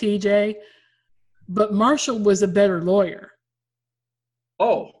love TJ, but Marshall was a better lawyer.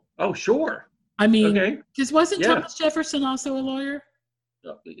 Oh, sure. I mean, because wasn't Thomas Jefferson also a lawyer?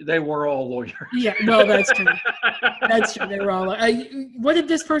 They were all lawyers. Yeah, well, that's true. That's true. They were all. What did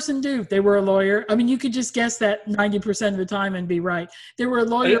this person do? They were a lawyer. I mean, you could just guess that 90% of the time and be right. They were a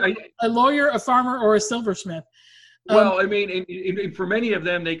lawyer, a farmer, or a silversmith. Well, I mean, for many of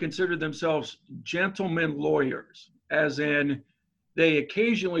them, they considered themselves gentlemen lawyers, as in they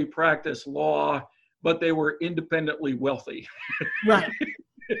occasionally practiced law, but they were independently wealthy. Right.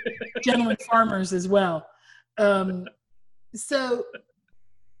 Gentlemen farmers as well. So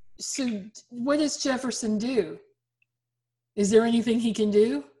what does Jefferson do? Is there anything he can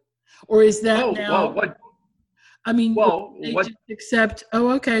do? Or is that now? Well, what? I mean, what? Just accept,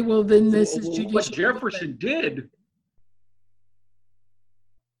 then this is judicial. What Jefferson did.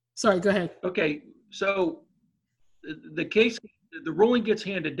 Sorry, go ahead. Okay, so the ruling gets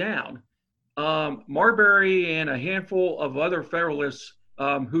handed down. Marbury and a handful of other Federalists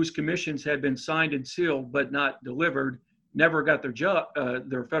whose commissions had been signed and sealed but not delivered never got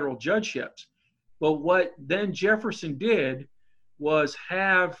their federal judgeships. But what then Jefferson did was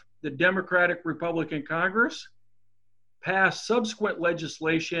have the Democratic Republican Congress pass subsequent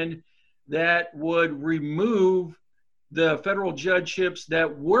legislation that would remove the federal judgeships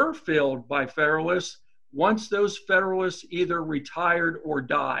that were filled by Federalists once those Federalists either retired or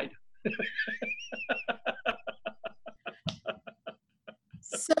died.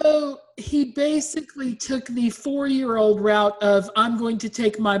 So he basically took the 4-year-old route of, I'm going to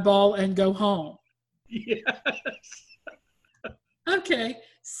take my ball and go home. Yes. Okay.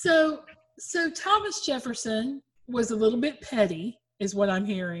 So Thomas Jefferson was a little bit petty, is what I'm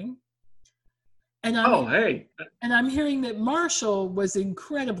hearing. And I'm hearing that Marshall was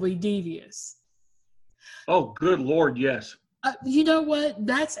incredibly devious. Oh, good Lord, yes. You know what?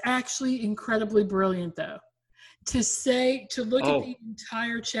 That's actually incredibly brilliant, though. To look at the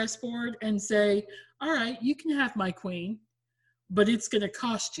entire chessboard and say, all right, you can have my queen, but it's going to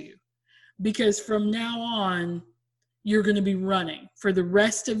cost you. Because from now on, you're going to be running for the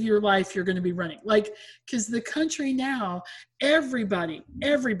rest of your life. You're going to be running, like, because the country now, everybody,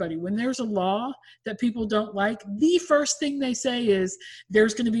 when there's a law that people don't like, the first thing they say is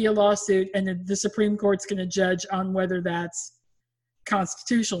there's going to be a lawsuit and the Supreme Court's going to judge on whether that's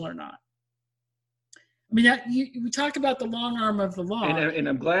constitutional or not. I mean, we talk about the long arm of the law, and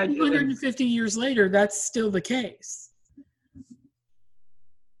I'm glad 250 years later, that's still the case.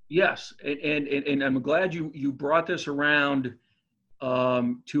 Yes, and I'm glad you brought this around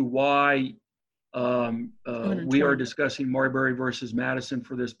to why we are discussing Marbury versus Madison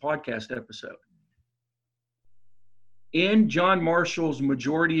for this podcast episode. In John Marshall's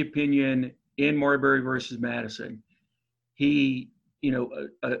majority opinion in Marbury versus Madison, he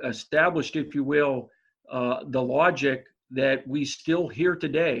established, if you will, the logic that we still hear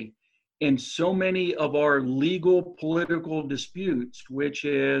today in so many of our legal political disputes, which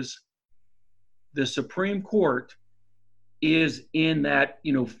is the Supreme Court is in that,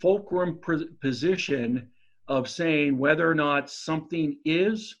 fulcrum position of saying whether or not something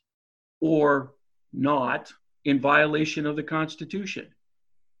is or not in violation of the Constitution.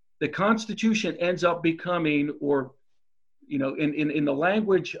 The Constitution ends up becoming, or, in the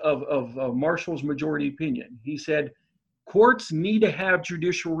language of Marshall's majority opinion, he said, courts need to have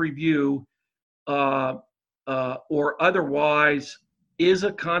judicial review or otherwise is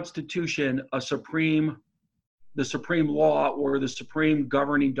a constitution the supreme law or the supreme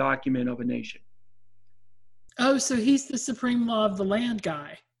governing document of a nation. Oh, so he's the supreme law of the land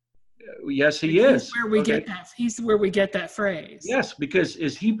guy. Yes, he is. He's where we get that phrase. Yes, because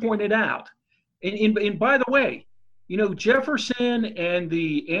as he pointed out, and by the way, Jefferson and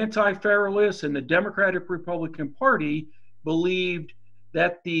the Anti-Federalists and the Democratic Republican Party believed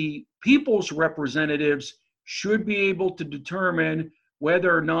that the people's representatives should be able to determine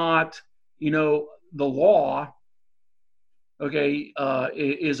whether or not, the law,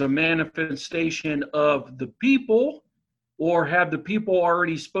 is a manifestation of the people, or have the people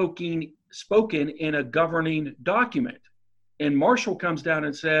already spoken in a governing document. And Marshall comes down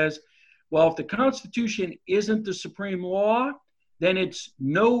and says, well, if the Constitution isn't the supreme law, then it's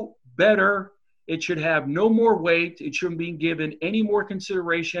no better. It should have no more weight. It shouldn't be given any more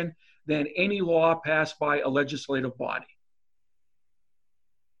consideration than any law passed by a legislative body.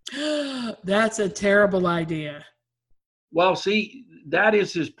 That's a terrible idea. Well, see, that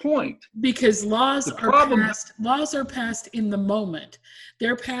is his point. Because laws are passed in the moment.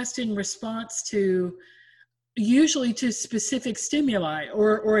 They're passed in response to, usually to specific stimuli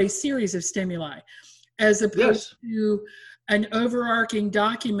or a series of stimuli, as opposed to an overarching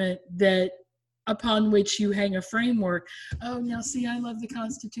document that upon which you hang a framework. Oh, now see, I love the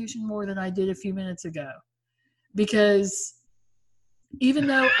Constitution more than I did a few minutes ago, because even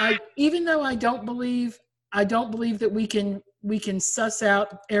though I don't believe that we can suss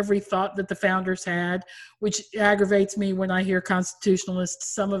out every thought that the founders had, which aggravates me when I hear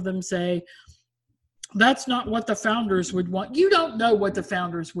constitutionalists. Some of them say, that's not what the founders would want. You don't know what the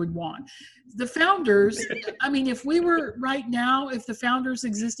founders would want. The founders, I mean, if the founders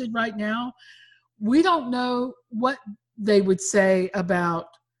existed right now, we don't know what they would say about,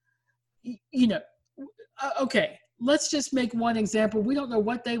 okay, let's just make one example. We don't know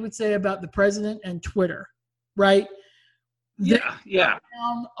what they would say about the president and Twitter, right? Yeah.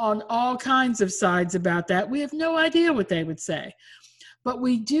 On all kinds of sides about that. We have no idea what they would say. But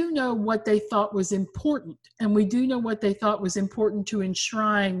we do know what they thought was important, and we do know what they thought was important to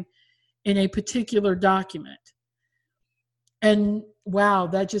enshrine in a particular document. And wow,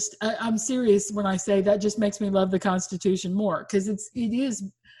 I'm serious when I say that just makes me love the Constitution more, because it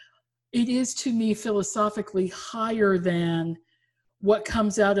is to me philosophically higher than what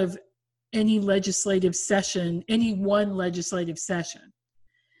comes out of any legislative session, any one legislative session.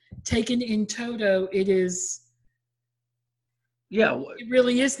 Taken in toto, it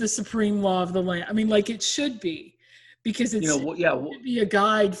really is the supreme law of the land. I mean, like it should be, because it should be a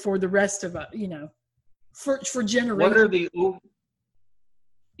guide for the rest of us, for generations.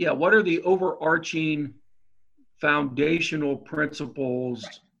 What are the overarching foundational principles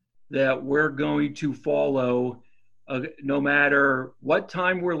that we're going to follow, no matter what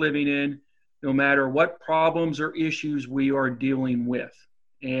time we're living in, no matter what problems or issues we are dealing with?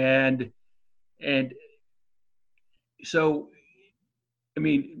 And so, I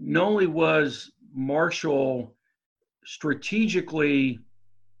mean, not only was Marshall strategically,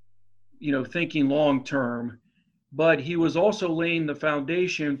 thinking long term, but he was also laying the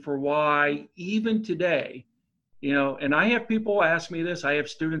foundation for why even today, and I have people ask me this, I have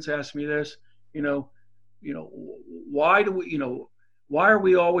students ask me this, why do why are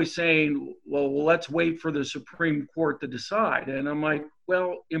we always saying, well, let's wait for the Supreme Court to decide? And I'm like,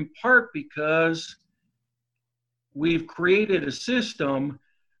 well, in part because we've created a system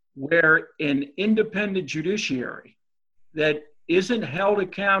where an independent judiciary that isn't held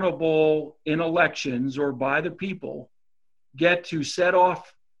accountable in elections or by the people get to set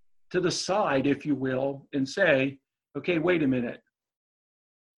off to the side, if you will, and say, okay, wait a minute.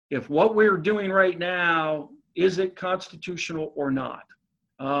 If what we're doing right now, is it constitutional or not?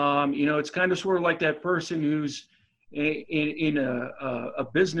 It's kind of sort of like that person who's in a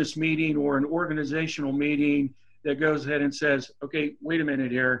business meeting or an organizational meeting that goes ahead and says, okay, wait a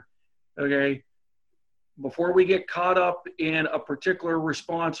minute here. Okay, before we get caught up in a particular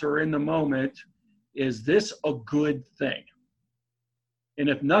response or in the moment, is this a good thing? And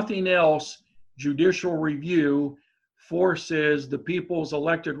if nothing else, judicial review forces the people's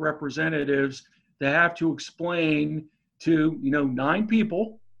elected representatives to have to explain to, 9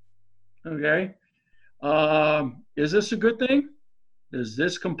 people, okay, is this a good thing? Does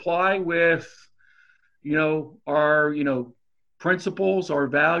this comply with, our, principles, our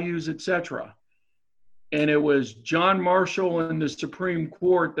values, etc.? And it was John Marshall in the Supreme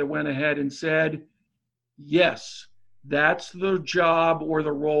Court that went ahead and said, yes, that's the job or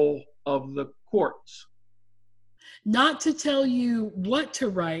the role of the courts. Not to tell you what to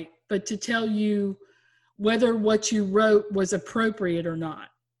write, but to tell you whether what you wrote was appropriate or not.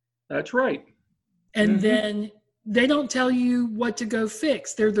 That's right. And then they don't tell you what to go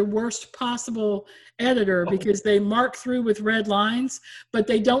fix. They're the worst possible editor because they mark through with red lines, but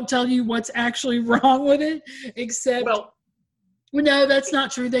they don't tell you what's actually wrong with it, except, no, that's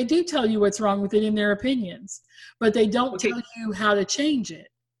not true. They do tell you what's wrong with it in their opinions, but they don't tell you how to change it.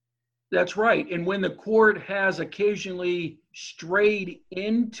 That's right. And when the court has occasionally strayed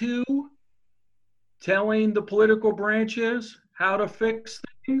into telling the political branches how to fix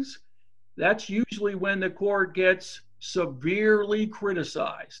things, that's usually when the court gets severely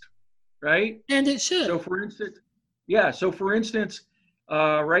criticized, right? And it should. So for instance,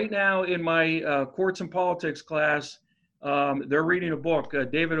 right now in my courts and politics class, they're reading a book,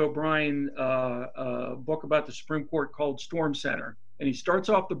 David O'Brien, a book about the Supreme Court called Storm Center. And he starts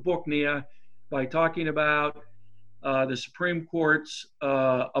off the book, Nia, by talking about the Supreme Court's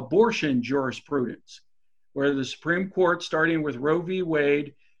abortion jurisprudence, where the Supreme Court, starting with Roe v.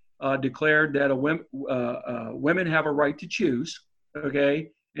 Wade, declared that women have a right to choose,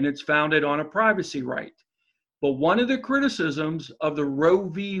 okay, and it's founded on a privacy right. But one of the criticisms of the Roe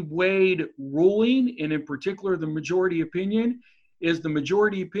v. Wade ruling, and in particular the majority opinion, is the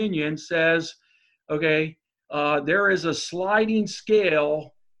majority opinion says, okay, there is a sliding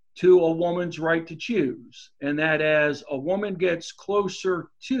scale to a woman's right to choose, and that as a woman gets closer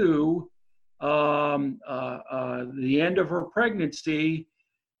to the end of her pregnancy,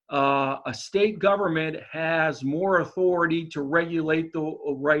 a state government has more authority to regulate the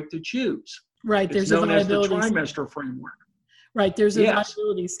right to choose. Right, it's there's known a viability as the trimester framework. Right, there's a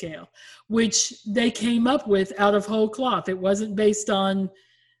viability scale, which they came up with out of whole cloth. It wasn't based on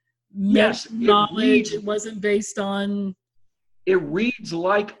knowledge. It wasn't based on... It reads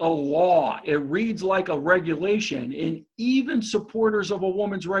like a law. It reads like a regulation. And even supporters of a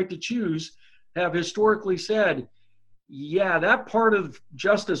woman's right to choose have historically said, yeah, that part of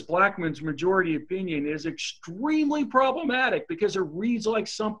Justice Blackmun's majority opinion is extremely problematic because it reads like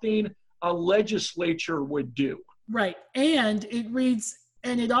something a legislature would do. Right. And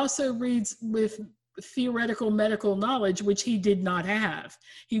it also reads with theoretical medical knowledge, which he did not have.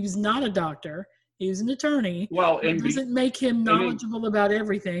 He was not a doctor. He was an attorney. Well, it doesn't make him knowledgeable about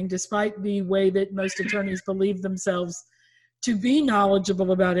everything, despite the way that most attorneys believe themselves to be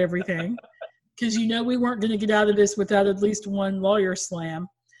knowledgeable about everything. Because we weren't going to get out of this without at least one lawyer slam.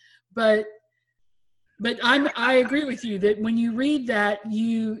 But I agree with you that when you read that,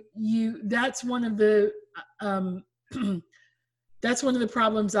 that's one of the that's one of the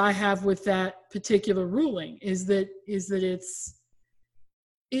problems I have with that particular ruling is that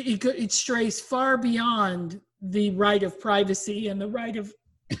it strays far beyond the right of privacy and the right of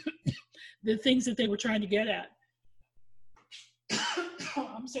the things that they were trying to get at.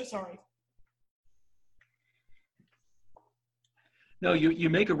 I'm so sorry. No, you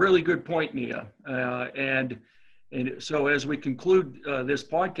make a really good point, Nia. And so as we conclude this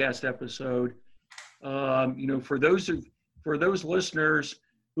podcast episode, for those listeners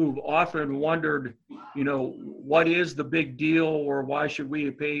who've often wondered, what is the big deal or why should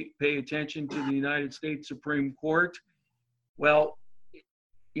we pay attention to the United States Supreme Court? Well,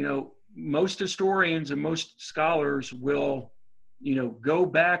 most historians and most scholars will, go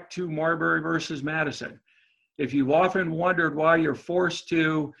back to Marbury versus Madison. if you've often wondered why you're forced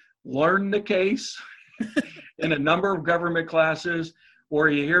to learn the case in a number of government classes, or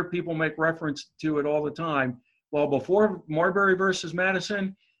you hear people make reference to it all the time, well, before Marbury versus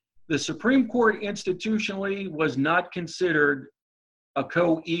Madison, the Supreme Court institutionally was not considered a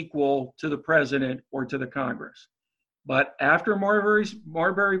co-equal to the president or to the Congress. But after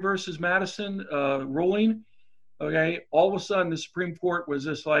Marbury versus Madison ruling, okay, all of a sudden the Supreme Court was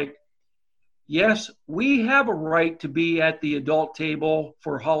just like, yes, we have a right to be at the adult table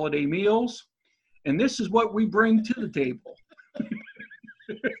for holiday meals, and this is what we bring to the table.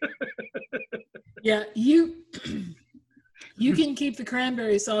 Yeah, you can keep the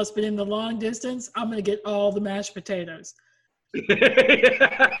cranberry sauce, but in the long distance, I'm going to get all the mashed potatoes.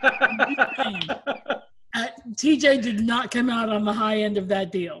 TJ did not come out on the high end of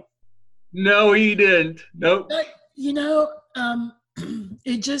that deal. No, he didn't. Nope. But,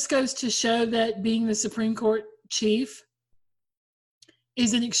 it just goes to show that being the Supreme Court chief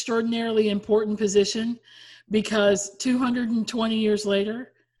is an extraordinarily important position, because 220 years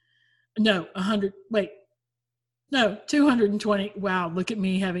later, 220. Wow, look at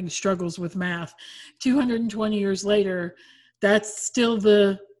me having struggles with math. 220 years later, that's still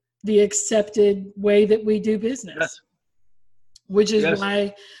the accepted way that we do business. Yes. Which is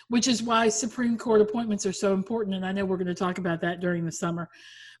why Supreme Court appointments are so important, and I know we're going to talk about that during the summer.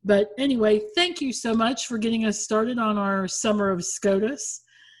 But anyway, thank you so much for getting us started on our summer of SCOTUS.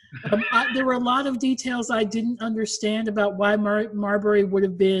 There were a lot of details I didn't understand about why Marbury would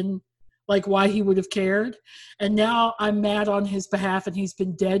have been, like why he would have cared. And now I'm mad on his behalf, and he's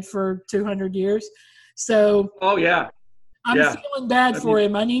been dead for 200 years. So oh yeah, I'm feeling bad for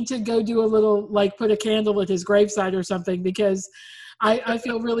him. I need to go do a little, put a candle at his graveside or something, because I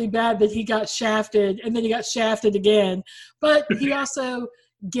feel really bad that he got shafted, and then he got shafted again. But he also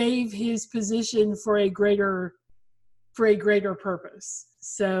gave his position for a greater purpose.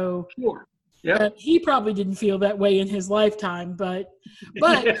 So sure. Yeah. He probably didn't feel that way in his lifetime, but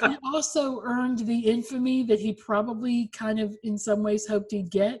yeah. He also earned the infamy that he probably kind of in some ways hoped he'd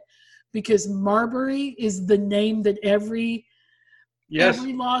get, because Marbury is the name that every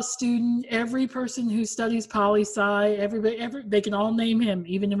law student, every person who studies poli-sci, everybody, they can all name him,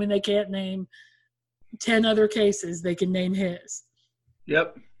 even when they can't name 10 other cases, they can name his.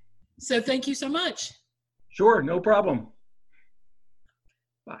 Yep. So thank you so much. Sure, no problem.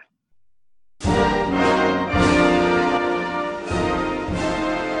 Bye.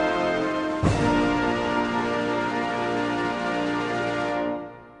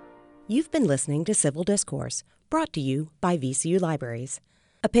 You've been listening to Civil Discourse, brought to you by VCU Libraries.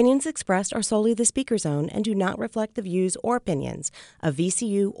 Opinions expressed are solely the speaker's own and do not reflect the views or opinions of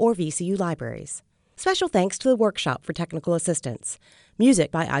VCU or VCU Libraries. Special thanks to the Workshop for Technical Assistance.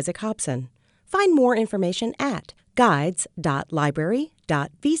 Music by Isaac Hobson. Find more information at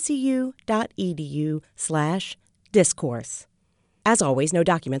guides.library.vcu.edu/discourse. As always, no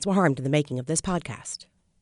documents were harmed in the making of this podcast.